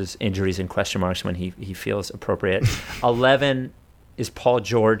uses injuries and question marks when he feels appropriate. 11 is Paul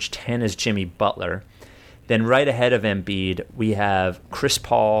George. 10 is Jimmy Butler. Then right ahead of Embiid, we have Chris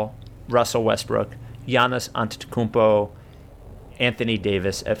Paul, Russell Westbrook, Giannis Antetokounmpo, Anthony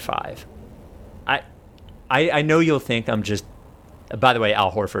Davis at 5. I know you'll think I'm just... By the way,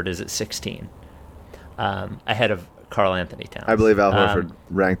 Al Horford is at 16, ahead of Karl Anthony Towns. I believe Al Horford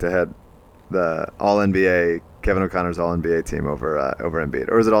ranked ahead the All-NBA... Kevin O'Connor's All-NBA team over Embiid.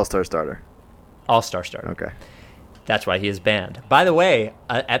 Or is it All-Star starter? All-Star starter. Okay. That's why he is banned. By the way,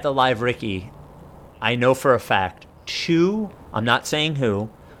 at the Live Ricky, I know for a fact 2, I'm not saying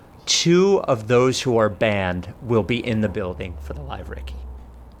who, 2 of those who are banned will be in the building for the Live Ricky.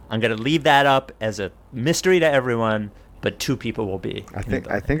 I'm going to leave that up as a mystery to everyone, but 2 people will be. I think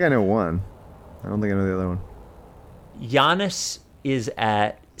I know 1. I don't think I know the other one. Giannis is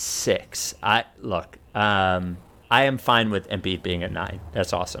at 6. I am fine with Embiid being at 9.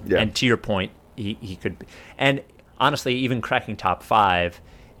 That's awesome. Yeah. And to your point, he could be. And honestly, even cracking top 5,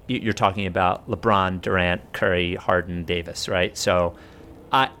 you're talking about LeBron, Durant, Curry, Harden, Davis, right? So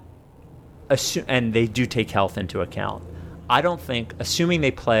I assume, and they do take health into account. I don't think, assuming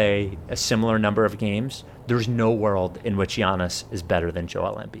they play a similar number of games, there's no world in which Giannis is better than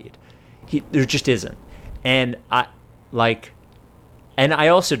Joel Embiid. There just isn't. And I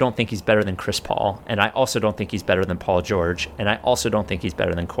also don't think he's better than Chris Paul, and I also don't think he's better than Paul George, and I also don't think he's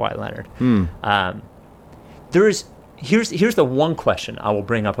better than Kawhi Leonard. Here's the one question I will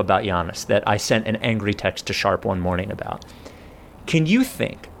bring up about Giannis that I sent an angry text to Sharp one morning about. Can you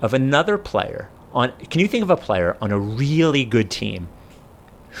think of a player on a really good team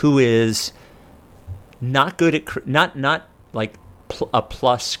who is not good at not like a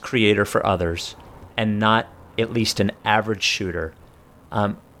plus creator for others, and not at least an average shooter?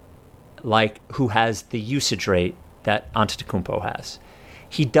 Who has the usage rate that Antetokounmpo has.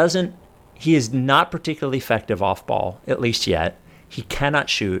 He is not particularly effective off ball, at least yet. He cannot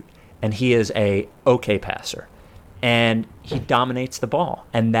shoot, and he is a okay passer. And he dominates the ball.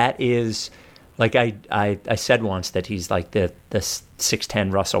 And that is, like I said once, that he's like the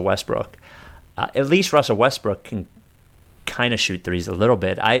 6'10 Russell Westbrook. At least Russell Westbrook can kind of shoot threes a little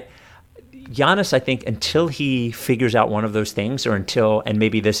bit. Giannis, I think, until he figures out one of those things, and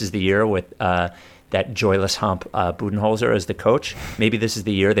maybe this is the year with that joyless hump Budenholzer as the coach, maybe this is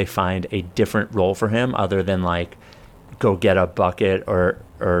the year they find a different role for him other than like go get a bucket or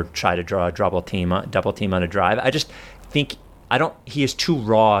try to draw a double team on a drive. I just think he is too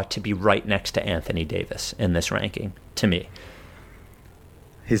raw to be right next to Anthony Davis in this ranking, to me.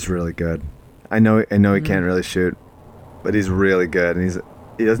 He's really good. I know he can't really shoot, but he's really good, and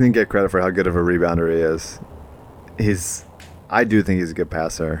he doesn't even get credit for how good of a rebounder he is. I do think he's a good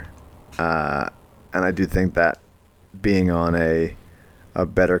passer, and I do think that being on a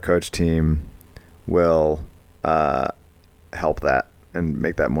better coach team will help that and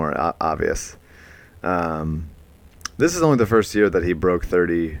make that more obvious. This is only the first year that he broke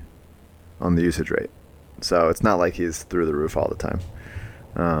 30 on the usage rate, so it's not like he's through the roof all the time.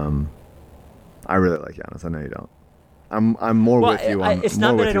 I really like Giannis. I know you don't. I'm more with you on. It's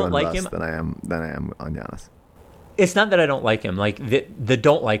not that I don't like him than I am on Giannis. It's not that I don't like him. Like the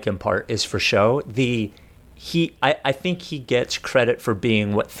don't like him part is for show. I think he gets credit for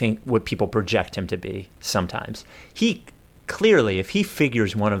being what people project him to be sometimes. He clearly, if he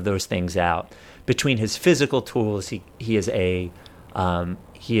figures one of those things out, between his physical tools, he is a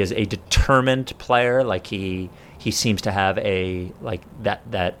determined player. Like he seems to have a like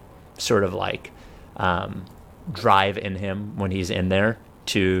that sort of like drive in him when he's in there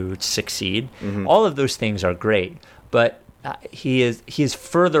to succeed. Mm-hmm. All of those things are great, but he is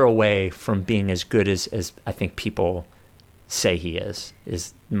further away from being as good as I think people say he is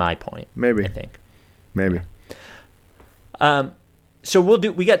my point. Maybe. I think. Maybe. So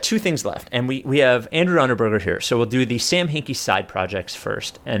we got two things left, and we have Andrew Unterberger here. So we'll do the Sam Hinkie side projects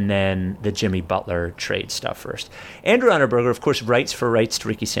first, and then the Jimmy Butler trade stuff first. Andrew Unterberger, of course, writes for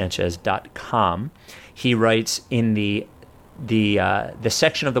RightsToRickySanchez.com. He writes in the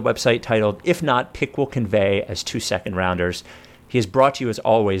section of the website titled "If Not, Pick Will Convey as 2 second rounders." He is brought to you, as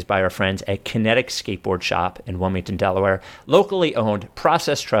always, by our friends at Kinetic Skateboard Shop in Wilmington, Delaware. Locally owned,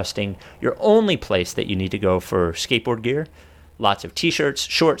 process trusting, your only place that you need to go for skateboard gear. Lots of T-shirts,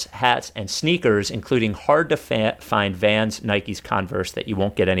 shorts, hats, and sneakers, including hard-to-find Vans, Nikes, Converse that you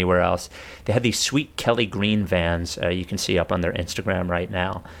won't get anywhere else. They have these sweet Kelly Green Vans you can see up on their Instagram right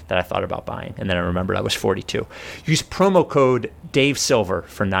now that I thought about buying, and then I remembered I was 42. Use promo code DaveSilver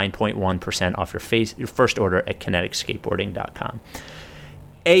for 9.1% off your first order at kineticskateboarding.com.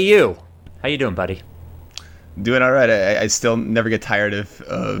 AU, how you doing, buddy? Doing all right. I still never get tired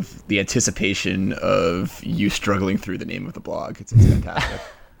of the anticipation of you struggling through the name of the blog. It's fantastic.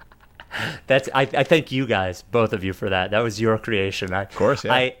 I thank you guys, both of you, for that. That was your creation. Of course,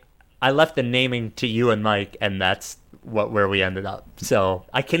 yeah. I left the naming to you and Mike, and that's where we ended up. So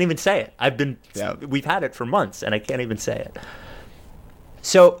I can't even say it. We've had it for months, and I can't even say it.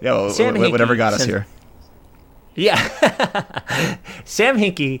 So Sam Hinkie whatever got us here. Yeah. Sam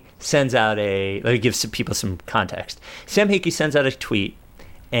Hinkie sends out let me give some people some context. Sam Hinkie sends out a tweet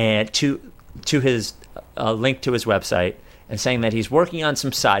and to his link to his website and saying that he's working on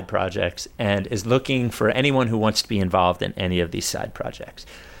some side projects and is looking for anyone who wants to be involved in any of these side projects.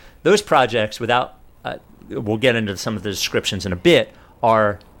 Those projects, we'll get into some of the descriptions in a bit,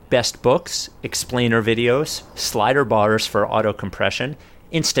 are best books, explainer videos, slider bars for auto compression,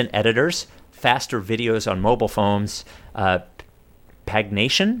 instant editors, faster videos on mobile phones,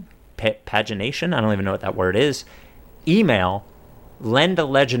 pagination, I don't even know what that word is, email, lend a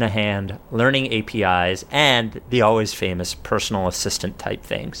legend a hand, learning APIs, and the always famous personal assistant type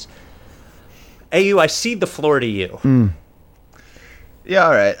things. AU, I cede the floor to you. Yeah,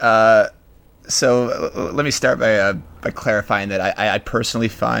 all right. So let me start by clarifying that I personally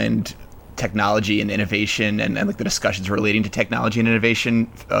find technology and innovation and like the discussions relating to technology and innovation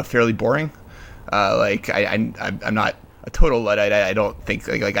fairly boring. I'm not a total Luddite. I don't think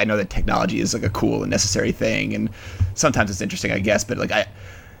like I know that technology is like a cool and necessary thing, and sometimes it's interesting, I guess. But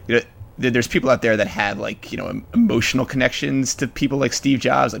there's people out there that have emotional connections to people like Steve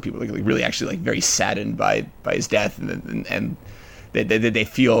Jobs, like people like really actually like very saddened by his death, and they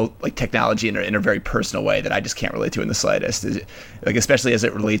feel like technology in a very personal way that I just can't relate to in the slightest. Like especially as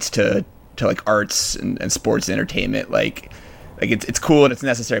it relates to like arts and sports and entertainment, like it's cool and it's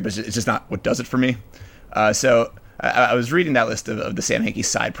necessary, but it's just not what does it for me. So I was reading that list of the Sam Hinkie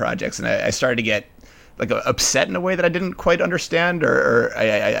side projects, and I started to get like upset in a way that I didn't quite understand, or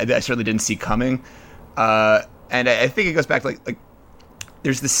I certainly didn't see coming. And I think it goes back to like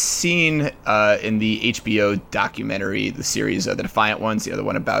there's this scene in the HBO documentary, the series, the Defiant Ones, the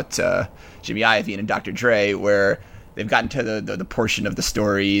one about Jimmy Iovine and Dr. Dre, where they've gotten to the portion of the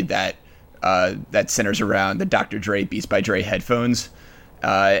story that centers around the Dr. Dre Beats by Dre headphones,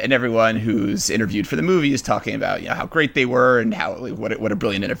 and everyone who's interviewed for the movie is talking about how great they were and how what a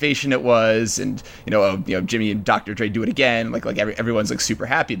brilliant innovation it was, and Jimmy and Dr. Dre do it again, everyone's like super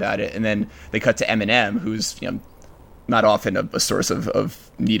happy about it, and then they cut to Eminem, who's not often a source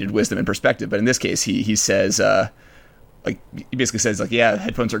of needed wisdom and perspective, but in this case he says he basically says yeah,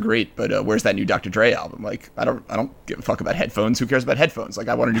 headphones are great, but where's that new Dr. Dre album? Like I don't give a fuck about headphones. Who cares about headphones? Like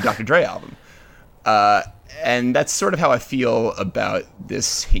I want a new Dr. Dre album. And that's sort of how I feel about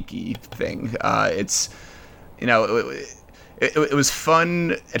this Hinkie thing. It's it was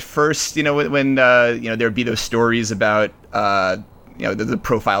fun at first, when there'd be those stories about the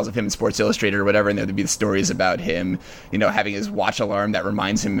profiles of him in Sports Illustrated or whatever, and there'd be the stories about him, having his watch alarm that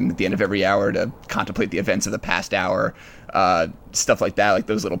reminds him at the end of every hour to contemplate the events of the past hour, stuff like that, like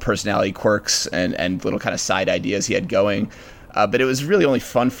those little personality quirks and little kind of side ideas he had going. But it was really only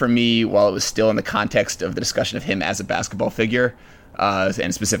fun for me while it was still in the context of the discussion of him as a basketball figure,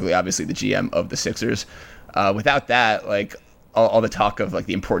 and specifically, obviously, the GM of the Sixers. Without that, all the talk of like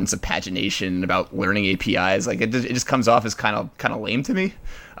the importance of pagination and about learning APIs, like it just comes off as kind of lame to me,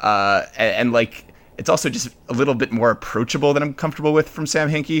 and like it's also just a little bit more approachable than I'm comfortable with from Sam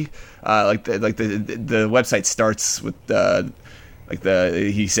Hinkie. The website starts with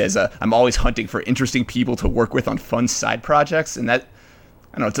he says, I'm always hunting for interesting people to work with on fun side projects, and that,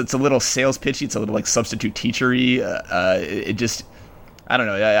 I don't know, it's a little sales pitchy, it's a little like substitute teachery. It just, I don't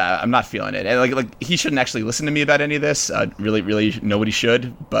know, I'm not feeling it. And like he shouldn't actually listen to me about any of this. Really, nobody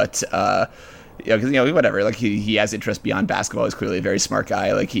should. But because whatever. Like he has interest beyond basketball. He's clearly a very smart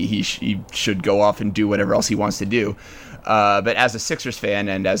guy. Like he should go off and do whatever else he wants to do. But as a Sixers fan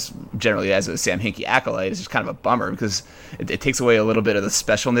and as generally as a Sam Hinkie acolyte, it's just kind of a bummer because it takes away a little bit of the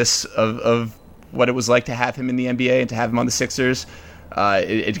specialness of what it was like to have him in the NBA and to have him on the Sixers.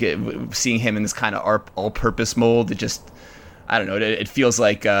 Seeing him in this kind of all-purpose mold, it just, I don't know, it feels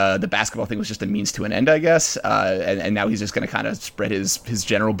like the basketball thing was just a means to an end, I guess, and now he's just going to kind of spread his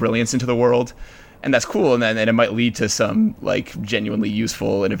general brilliance into the world, and that's cool, and then it might lead to some like genuinely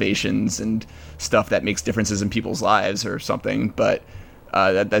useful innovations and stuff that makes differences in people's lives or something, but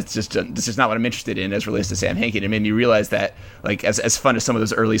that's just not what I'm interested in as relates to Sam Hinkie. And it made me realize that, like, as fun as some of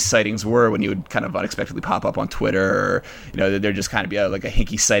those early sightings were, when you would kind of unexpectedly pop up on Twitter, or there'd just kind of be like a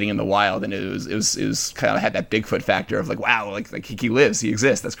Hinkie sighting in the wild, and it was kind of had that Bigfoot factor of like, wow, like Hinkie lives, he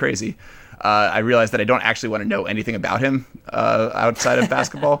exists, that's crazy. I realized that I don't actually want to know anything about him outside of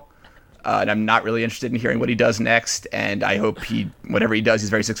basketball. And I'm not really interested in hearing what he does next, and I hope whatever he does, he's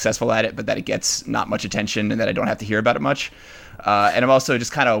very successful at it, but that it gets not much attention and that I don't have to hear about it much. And I'm also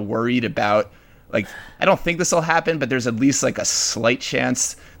just kind of worried about, like, I don't think this will happen, but there's at least like a slight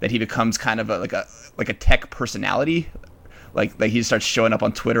chance that he becomes kind of like a tech personality. Like he starts showing up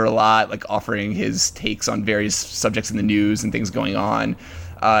on Twitter a lot, like offering his takes on various subjects in the news and things going on.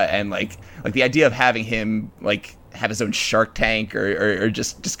 And like the idea of having him like have his own Shark Tank or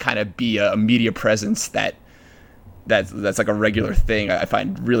just kind of be a media presence that's like a regular thing, I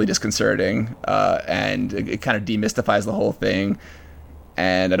find really disconcerting, and it kind of demystifies the whole thing,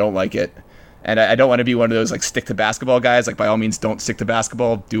 and I don't like it. And I don't want to be one of those like stick to basketball guys. Like, by all means, don't stick to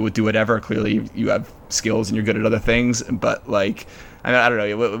basketball. Do whatever. Clearly, you have skills and you're good at other things. But like, I don't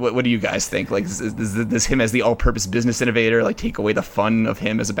know. What do you guys think? Like, does him as the all-purpose business innovator like take away the fun of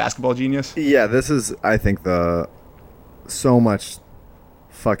him as a basketball genius? Yeah, this is, I think, so much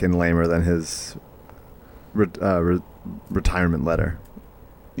fucking lamer than his retirement letter.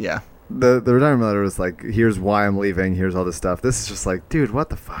 Yeah. The retirement letter was like, here's why I'm leaving, here's all this stuff. This is just like, dude, what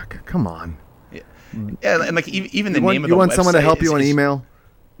the fuck? Come on. Yeah, and like even the name of the website. You want someone to help you on email?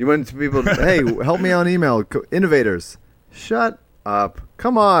 You want people, hey, help me on email. Innovators. Shut up.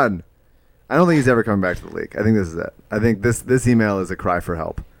 Come on. I don't think he's ever coming back to the league. I think this is it. I think this email is a cry for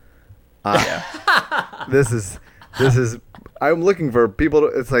help. This is. I'm looking for people.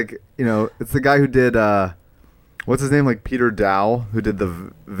 It's like, it's the guy who did. What's his name? Like Peter Dow, who did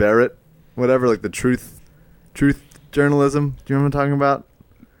the Verret, whatever, like the truth journalism. Do you know what I'm talking about?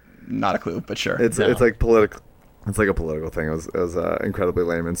 Not a clue, but sure. It's like political. It's like a political thing. It was incredibly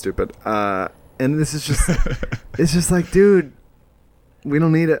lame and stupid. And this is just, it's just like, dude, we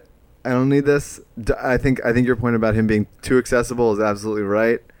don't need it. I don't need this. I think your point about him being too accessible is absolutely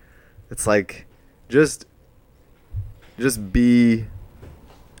right. It's like, just be.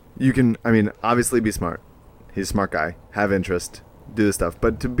 You can, obviously be smart. He's a smart guy. Have interest. Do this stuff.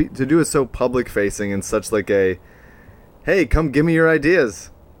 But to do it so public facing and such like a, hey, come give me your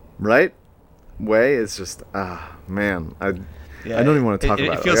ideas, right? Way is just, man. I don't even want to talk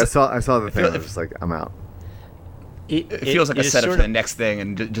about it. Like, I saw the thing. I was just like, I'm out. It feels like a setup for the next thing,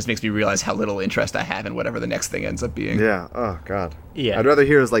 and it just makes me realize how little interest I have in whatever the next thing ends up being. Yeah. Oh God. Yeah. I'd rather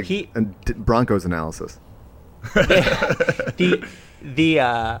hear his like Broncos analysis.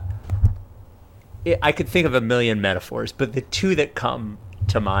 I could think of a million metaphors, but the two that come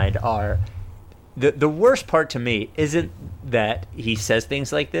to mind are the worst part to me isn't that he says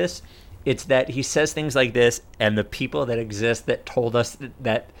things like this. It's that he says things like this, and the people that exist that told us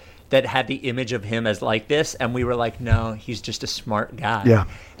that had the image of him as like this, and we were like, no, he's just a smart guy. Yeah.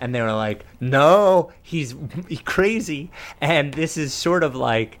 And they were like, no, he's crazy. And this is sort of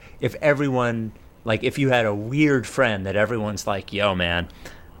like if everyone, like if you had a weird friend that everyone's like, yo, man,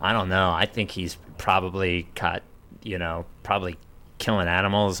 I don't know, I think he's probably probably killing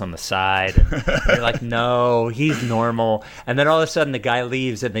animals on the side. And you're like, no, he's normal. And then all of a sudden the guy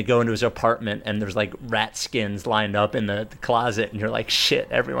leaves and they go into his apartment and there's like rat skins lined up in the closet, and you're like, shit,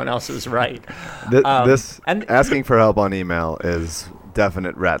 everyone else is right. This asking for help on email is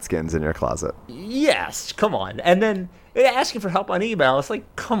definite rat skins in your closet. Yes, come on. And then asking for help on email, it's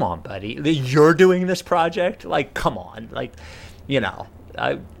like, come on, buddy. You're doing this project? Like, come on. Like, and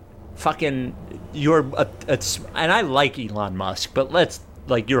I like Elon Musk,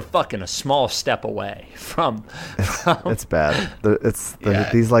 but you're fucking a small step away from it's bad.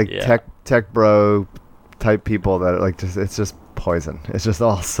 These tech bro type people that are like it's just poison. It's just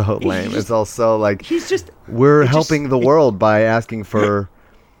all so lame. It's all so like we're helping the world by asking for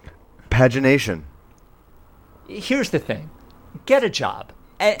pagination. Here's the thing. Get a job.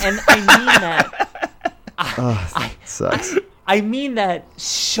 And I mean that that sucks. I mean that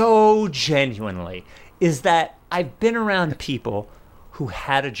so genuinely, is that I've been around people who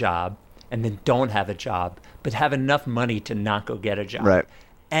had a job and then don't have a job, but have enough money to not go get a job. Right.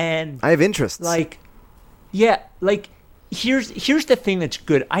 And I have interests. Here's the thing that's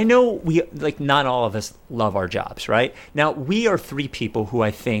good. I know we not all of us love our jobs, right? Now, we are three people who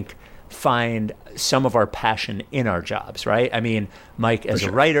I think find some of our passion in our jobs, right? I mean, Mike, as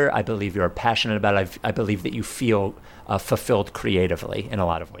a writer, I believe you're passionate about it. I believe that you feel fulfilled creatively in a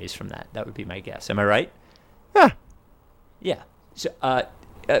lot of ways from that. That would be my guess. Am I right? Yeah. Yeah. So,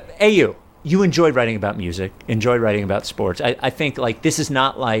 AU, you enjoy writing about music, enjoy writing about sports. I think this is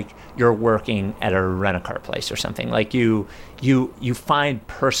not like you're working at a rent-a-car place or something. Like you find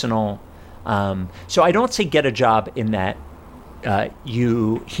personal. So I don't say get a job in that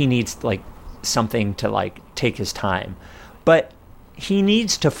he needs something to take his time, but he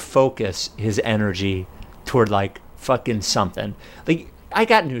needs to focus his energy toward fucking something. I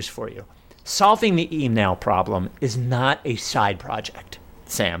got news for you. Solving the email problem is not a side project,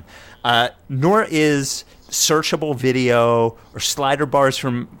 Sam. Nor is searchable video or slider bars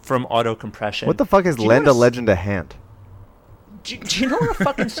from auto compression. What the fuck is lend a legend a hand? Do you know what a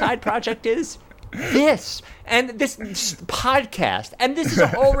fucking side project is? This podcast, and this is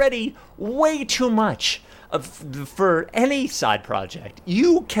already way too much for any side project.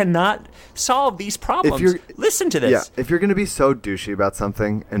 You cannot solve these problems. Listen to this. Yeah, if you're going to be so douchey about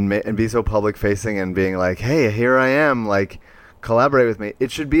something and be so public facing and being like, hey, here I am, collaborate with me.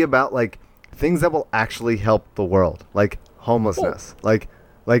 It should be about things that will actually help the world, like homelessness, like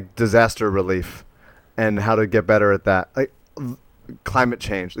disaster relief, and how to get better at that, climate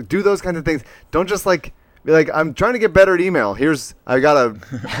change. Do those kinds of things. Don't just be like, I'm trying to get better at email. I got a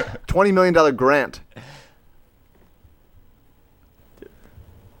 $20 million grant.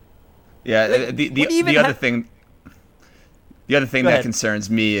 Yeah, the other thing that concerns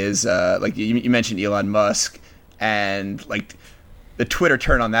me is you mentioned Elon Musk, and the Twitter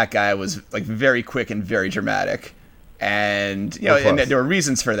turn on that guy was very quick and very dramatic, and and there were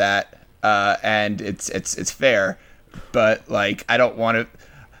reasons for that, and it's fair, but I don't want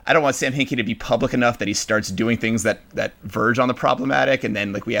Sam Hinkie to be public enough that he starts doing things that verge on the problematic, and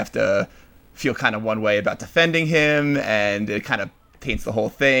then we have to feel kind of one way about defending him, and it kind of taints the whole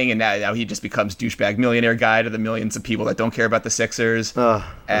thing, and now he just becomes douchebag millionaire guy to the millions of people that don't care about the Sixers. Oh,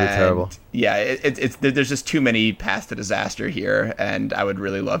 that'd be terrible. Yeah, there's just too many paths to disaster here, and I would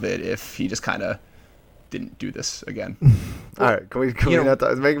really love it if he just kind of didn't do this again. All right, can we not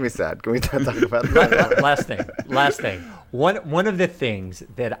talk? It's making me sad. Can we not talk about that? Last thing. One of the things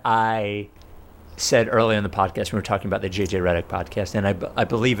that I said earlier in the podcast when we were talking about the JJ Redick podcast, and I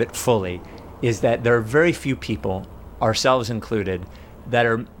believe it fully, is that there are very few people, ourselves included,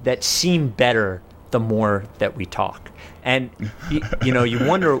 that seem better the more that we talk. And you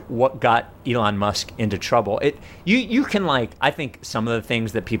wonder what got Elon Musk into trouble. You can I think some of the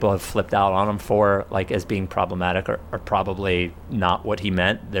things that people have flipped out on him for as being problematic are probably not what he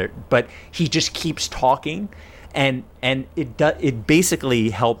meant there, but he just keeps talking, and it basically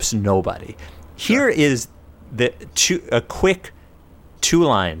helps nobody. Here is a quick 2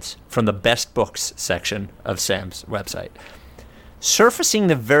 lines from the best books section of Sam's website. Surfacing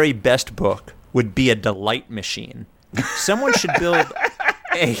the very best book would be a delight machine. Someone should build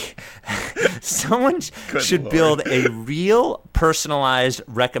a real personalized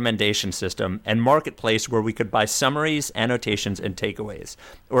recommendation system and marketplace where we could buy summaries, annotations, and takeaways,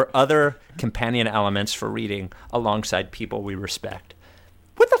 or other companion elements for reading alongside people we respect.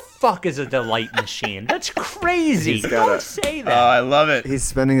 What the fuck is a delight machine? That's crazy. Don't say that. Oh, I love it. He's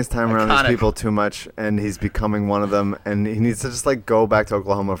spending his time around these people too much, and he's becoming one of them, and he needs to just go back to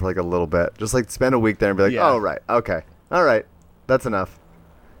Oklahoma for a little bit. Just spend a week there and be like, oh, right, okay, all right, that's enough.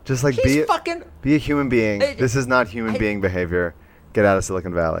 Just be a human being. This is not human being behavior. Get out of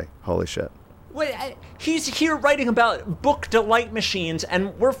Silicon Valley. Holy shit. Wait, He's here writing about book delight machines,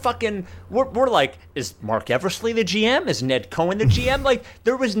 and we're like, is Mark Eversley the GM? Is Ned Cohen the GM? Like,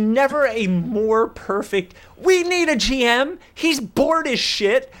 there was never a more perfect, we need a GM. He's bored as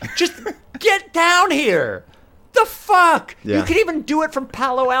shit. Just get down here. The fuck? Yeah. You could even do it from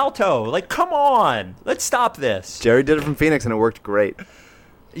Palo Alto. Like, come on. Let's stop this. Jerry did it from Phoenix, and it worked great.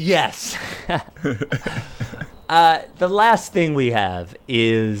 Yes. The last thing we have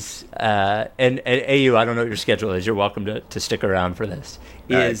is, and AU, I don't know what your schedule is. You're welcome to stick around for this.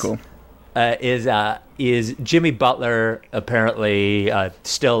 Cool. Is Jimmy Butler apparently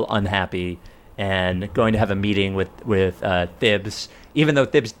still unhappy and going to have a meeting with Thibs, even though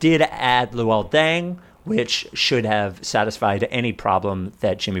Thibs did add Luol Deng, which should have satisfied any problem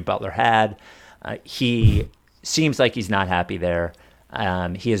that Jimmy Butler had. He seems like he's not happy there.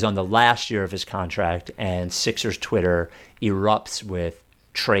 He is on the last year of his contract, and Sixers Twitter erupts with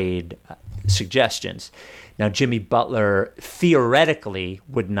trade suggestions. Now, Jimmy Butler theoretically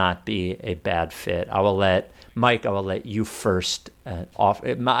would not be a bad fit. Mike, I will let you first off.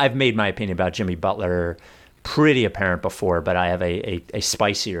 I've made my opinion about Jimmy Butler pretty apparent before, but I have a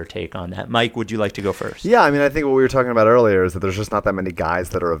spicier take on that. Mike, would you like to go first? Yeah, I mean, I think what we were talking about earlier is that there's just not that many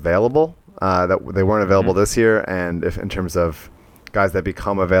guys that are available, that they weren't available this year, and if in terms of guys that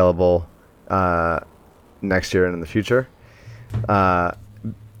become available next year and in the future,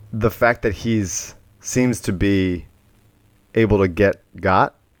 the fact that seems to be able to get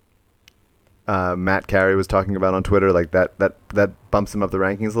Matt Carey was talking about on Twitter, like that bumps him up the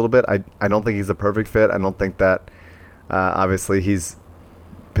rankings a little bit. I don't think he's a perfect fit. I don't think that obviously he's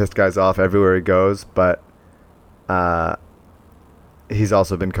pissed guys off everywhere he goes, but he's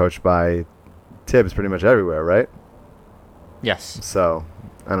also been coached by Tibbs pretty much everywhere, right? Yes. So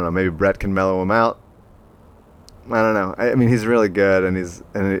I don't know. Maybe Brett can mellow him out. I don't know. I mean, he's really good, and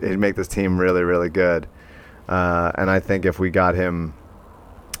he'd make this team really, really good. And I think if we got him,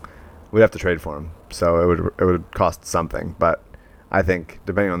 we'd have to trade for him. So it would cost something. But I think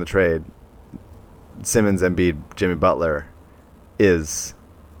depending on the trade, Simmons, Embiid, Jimmy Butler is,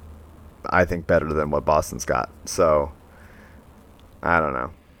 I think, better than what Boston's got. So I don't know.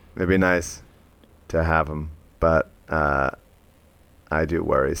 It'd be nice to have him, but I do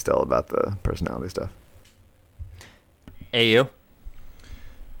worry still about the personality stuff. AU?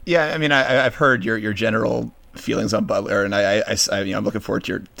 Yeah, I mean, I've heard your general feelings on Butler, and I'm looking forward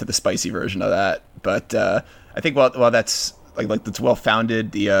to the spicy version of that. But I think while that's like that's well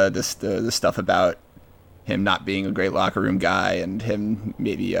founded, the stuff about him not being a great locker room guy and him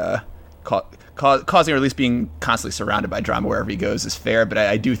maybe causing or at least being constantly surrounded by drama wherever he goes is fair. But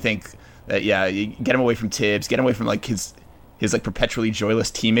I do think that you get him away from Tibbs, get him away from like his like perpetually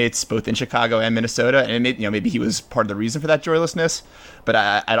joyless teammates, both in Chicago and Minnesota, and maybe he was part of the reason for that joylessness. But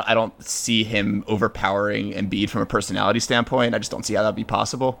I don't see him overpowering Embiid from a personality standpoint. I just don't see how that'd be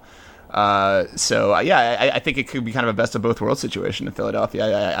possible. I think it could be kind of a best of both worlds situation in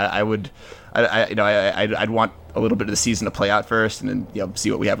Philadelphia. I'd want a little bit of the season to play out first, and then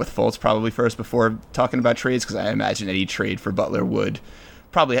see what we have with Fultz probably first before talking about trades, because I imagine any trade for Butler would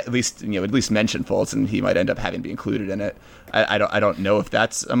probably at least mention Fultz, and he might end up having to be included in it. I don't know if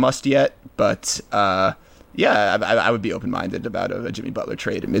that's a must yet, but I would be open minded about a Jimmy Butler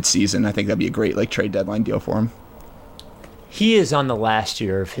trade in midseason. I think that'd be a great trade deadline deal for him. He is on the last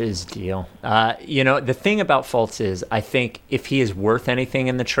year of his deal. The thing about Fultz is, I think if he is worth anything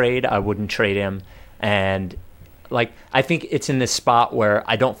in the trade, I wouldn't trade him. And I think it's in this spot where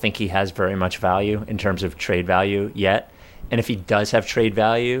I don't think he has very much value in terms of trade value yet. And if he does have trade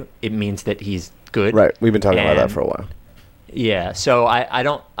value, it means that he's good. Right. We've been talking about that for a while. Yeah. So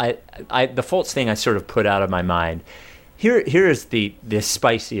the Fultz thing I sort of put out of my mind. Here is the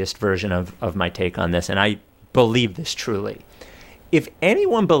spiciest version of my take on this, and I believe this truly. If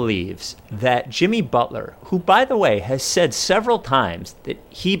anyone believes that Jimmy Butler, who, by the way, has said several times that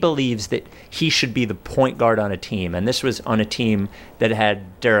he believes that he should be the point guard on a team, and this was on a team that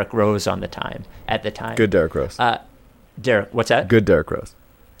had Derrick Rose at the time. Good Derrick Rose. What's that? Good Derrick Rose.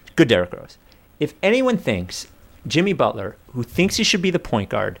 Good Derrick Rose. If anyone thinks Jimmy Butler, who thinks he should be the point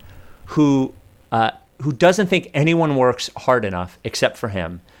guard, who doesn't think anyone works hard enough except for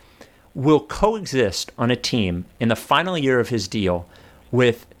him, will coexist on a team in the final year of his deal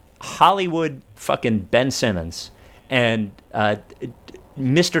with Hollywood fucking Ben Simmons and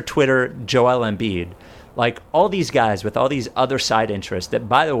Mr. Twitter Joel Embiid, like all these guys with all these other side interests that,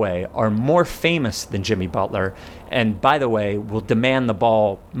 by the way, are more famous than Jimmy Butler, and by the way, will demand the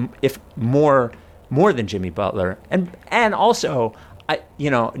ball if more than Jimmy Butler, and also,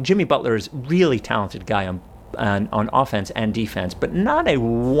 Jimmy Butler is a really talented guy on on offense and defense, but not a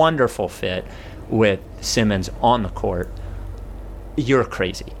wonderful fit with Simmons on the court, you're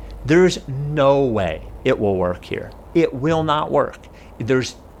crazy. There's no way it will work here. It will not work.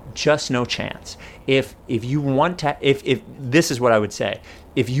 There's just no chance. If you want to, if this is what I would say,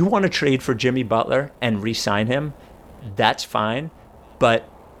 if you want to trade for Jimmy Butler and re-sign him, that's fine, but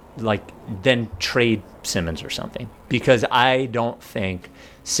then trade Simmons or something, because I don't think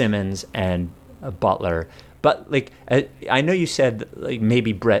Simmons and Butler. But I know you said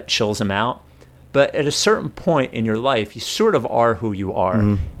maybe Brett chills him out, but at a certain point in your life, you sort of are who you are.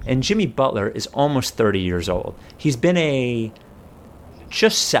 Mm-hmm. And Jimmy Butler is almost 30 years old. He's been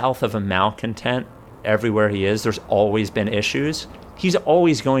just south of a malcontent everywhere he is. There's always been issues. He's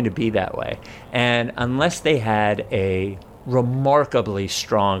always going to be that way. And unless they had a remarkably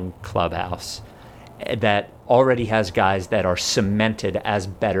strong clubhouse that already has guys that are cemented as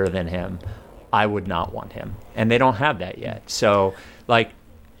better than him, I would not want him. And they don't have that yet. So,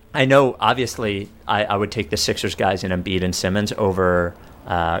 I know, obviously, I would take the Sixers guys in Embiid and Simmons over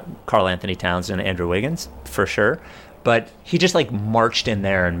Karl Anthony Towns and Andrew Wiggins, for sure. But he just, marched in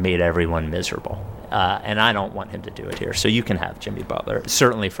there and made everyone miserable. And I don't want him to do it here. So you can have Jimmy Butler,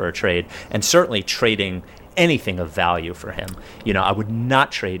 certainly for a trade, and certainly trading anything of value for him. I would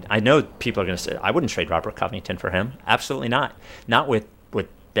not trade. I know people are going to say, I wouldn't trade Robert Covington for him. Absolutely not. Not with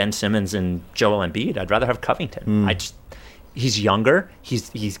Ben Simmons and Joel Embiid. I'd rather have Covington. He's younger.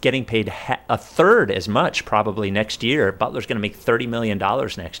 He's getting paid a third as much probably next year. Butler's going to make $30 million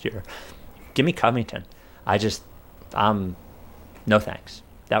next year. Give me Covington. No thanks.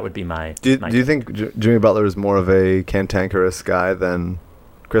 That would be my. Do you think Jimmy Butler is more of a cantankerous guy than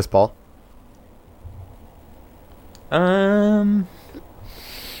Chris Paul?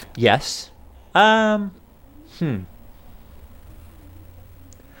 Yes. I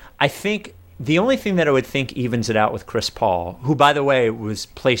think the only thing that I would think evens it out with Chris Paul, who, by the way, was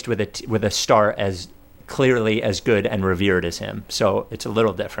placed with a star as clearly as good and revered as him, so it's a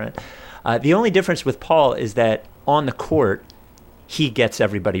little different. The only difference with Paul is that on the court, he gets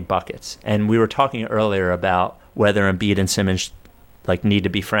everybody buckets. And we were talking earlier about whether Embiid and Simmons need to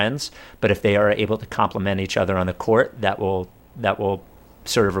be friends, but if they are able to complement each other on the court, that will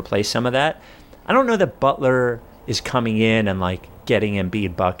sort of replace some of that. I don't know that Butler is coming in and getting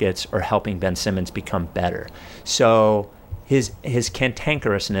Embiid buckets or helping Ben Simmons become better. So his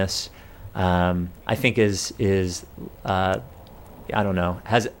cantankerousness, I think is I don't know,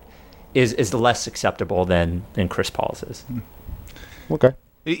 is less acceptable than Chris Paul's is. Okay.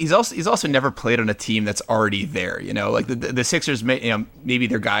 He's also never played on a team that's already there. The Sixers, maybe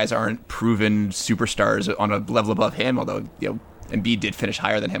their guys aren't proven superstars on a level above him, although Embiid did finish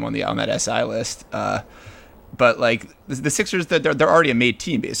higher than him on that SI list. But the Sixers, they're already a made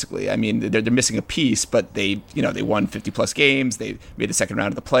team basically. I mean, they're missing a piece, but they won 50+ games. They made the second round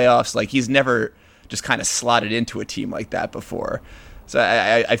of the playoffs. He's never just kind of slotted into a team like that before. So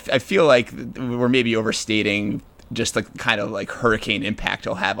I feel like we're maybe overstating just the kind of hurricane impact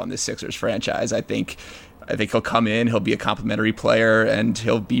he'll have on this Sixers franchise. I think he'll come in, he'll be a complimentary player, and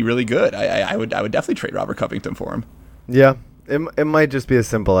he'll be really good. I would definitely trade Robert Covington for him. Yeah, it might just be as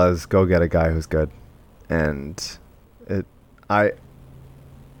simple as go get a guy who's good. And I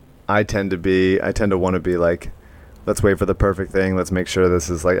tend to want to be let's wait for the perfect thing. Let's make sure this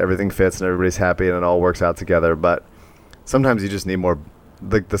is everything fits and everybody's happy and it all works out together. But sometimes you just need more.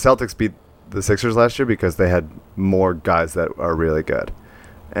 The Celtics beat the Sixers last year because they had more guys that are really good,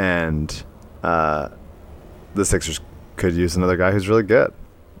 and the Sixers could use another guy who's really good.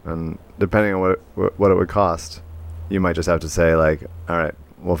 And depending on what it would cost, you might just have to say all right,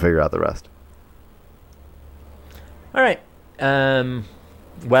 we'll figure out the rest. All right.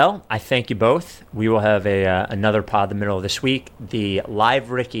 Well, I thank you both. We will have another pod the middle of this week. The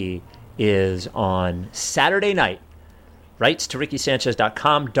Live Ricky is on Saturday night. Rights to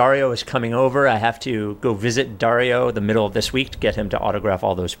RickySanchez.com. Dario is coming over. I have to go visit Dario the middle of this week to get him to autograph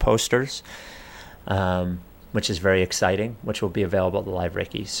all those posters, which is very exciting, which will be available at the Live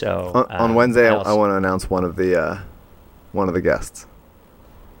Ricky. So on Wednesday, I want to announce one of the guests.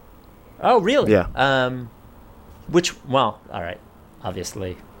 Oh, really? Yeah. All right,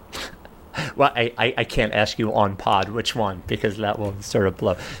 obviously. Well, I can't ask you on pod which one because that will sort of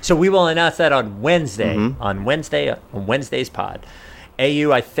blow. So we will announce that on Wednesday, on Wednesday's pod.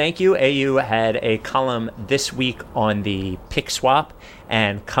 AU, I thank you. AU had a column this week on the pick swap,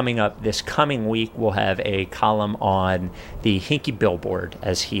 and coming up this coming week, we'll have a column on the Hinkie billboard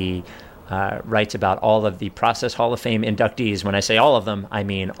as he writes about all of the Process Hall of Fame inductees. When I say all of them, I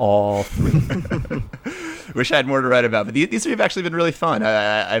mean all three. Wish I had more to write about, but these three have actually been really fun.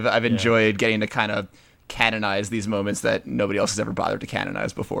 I've enjoyed getting to kind of canonize these moments that nobody else has ever bothered to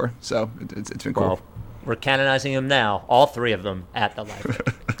canonize before. So it's been cool. Well, we're canonizing them now, all 3 of them at the library.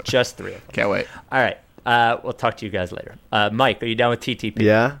 Just 3 of them. Can't wait. All right. We'll talk to you guys later. Mike, are you down with TTP?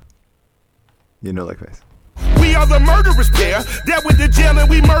 Yeah. You know, like face. We are the murderous pair. That went to jail and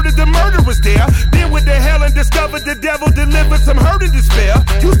we murdered the murderers there. Then went to hell and discovered the devil delivered some hurt and despair.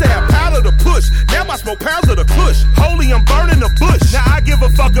 Used to have powder to push. Now I smoke pounds of the kush. Holy, I'm burning the bush. Now I give a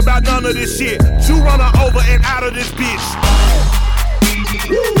fuck about none of this shit. You run her over and out of this bitch.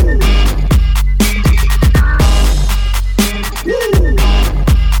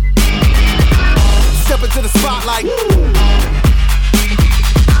 Step into the spotlight.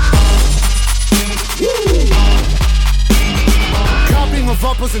 Copying of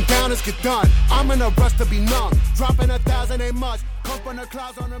uppers and downers get done. I'm in a rush to be numb. Dropping 1,000 ain't much. Come from the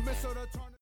clouds on a missile to turn.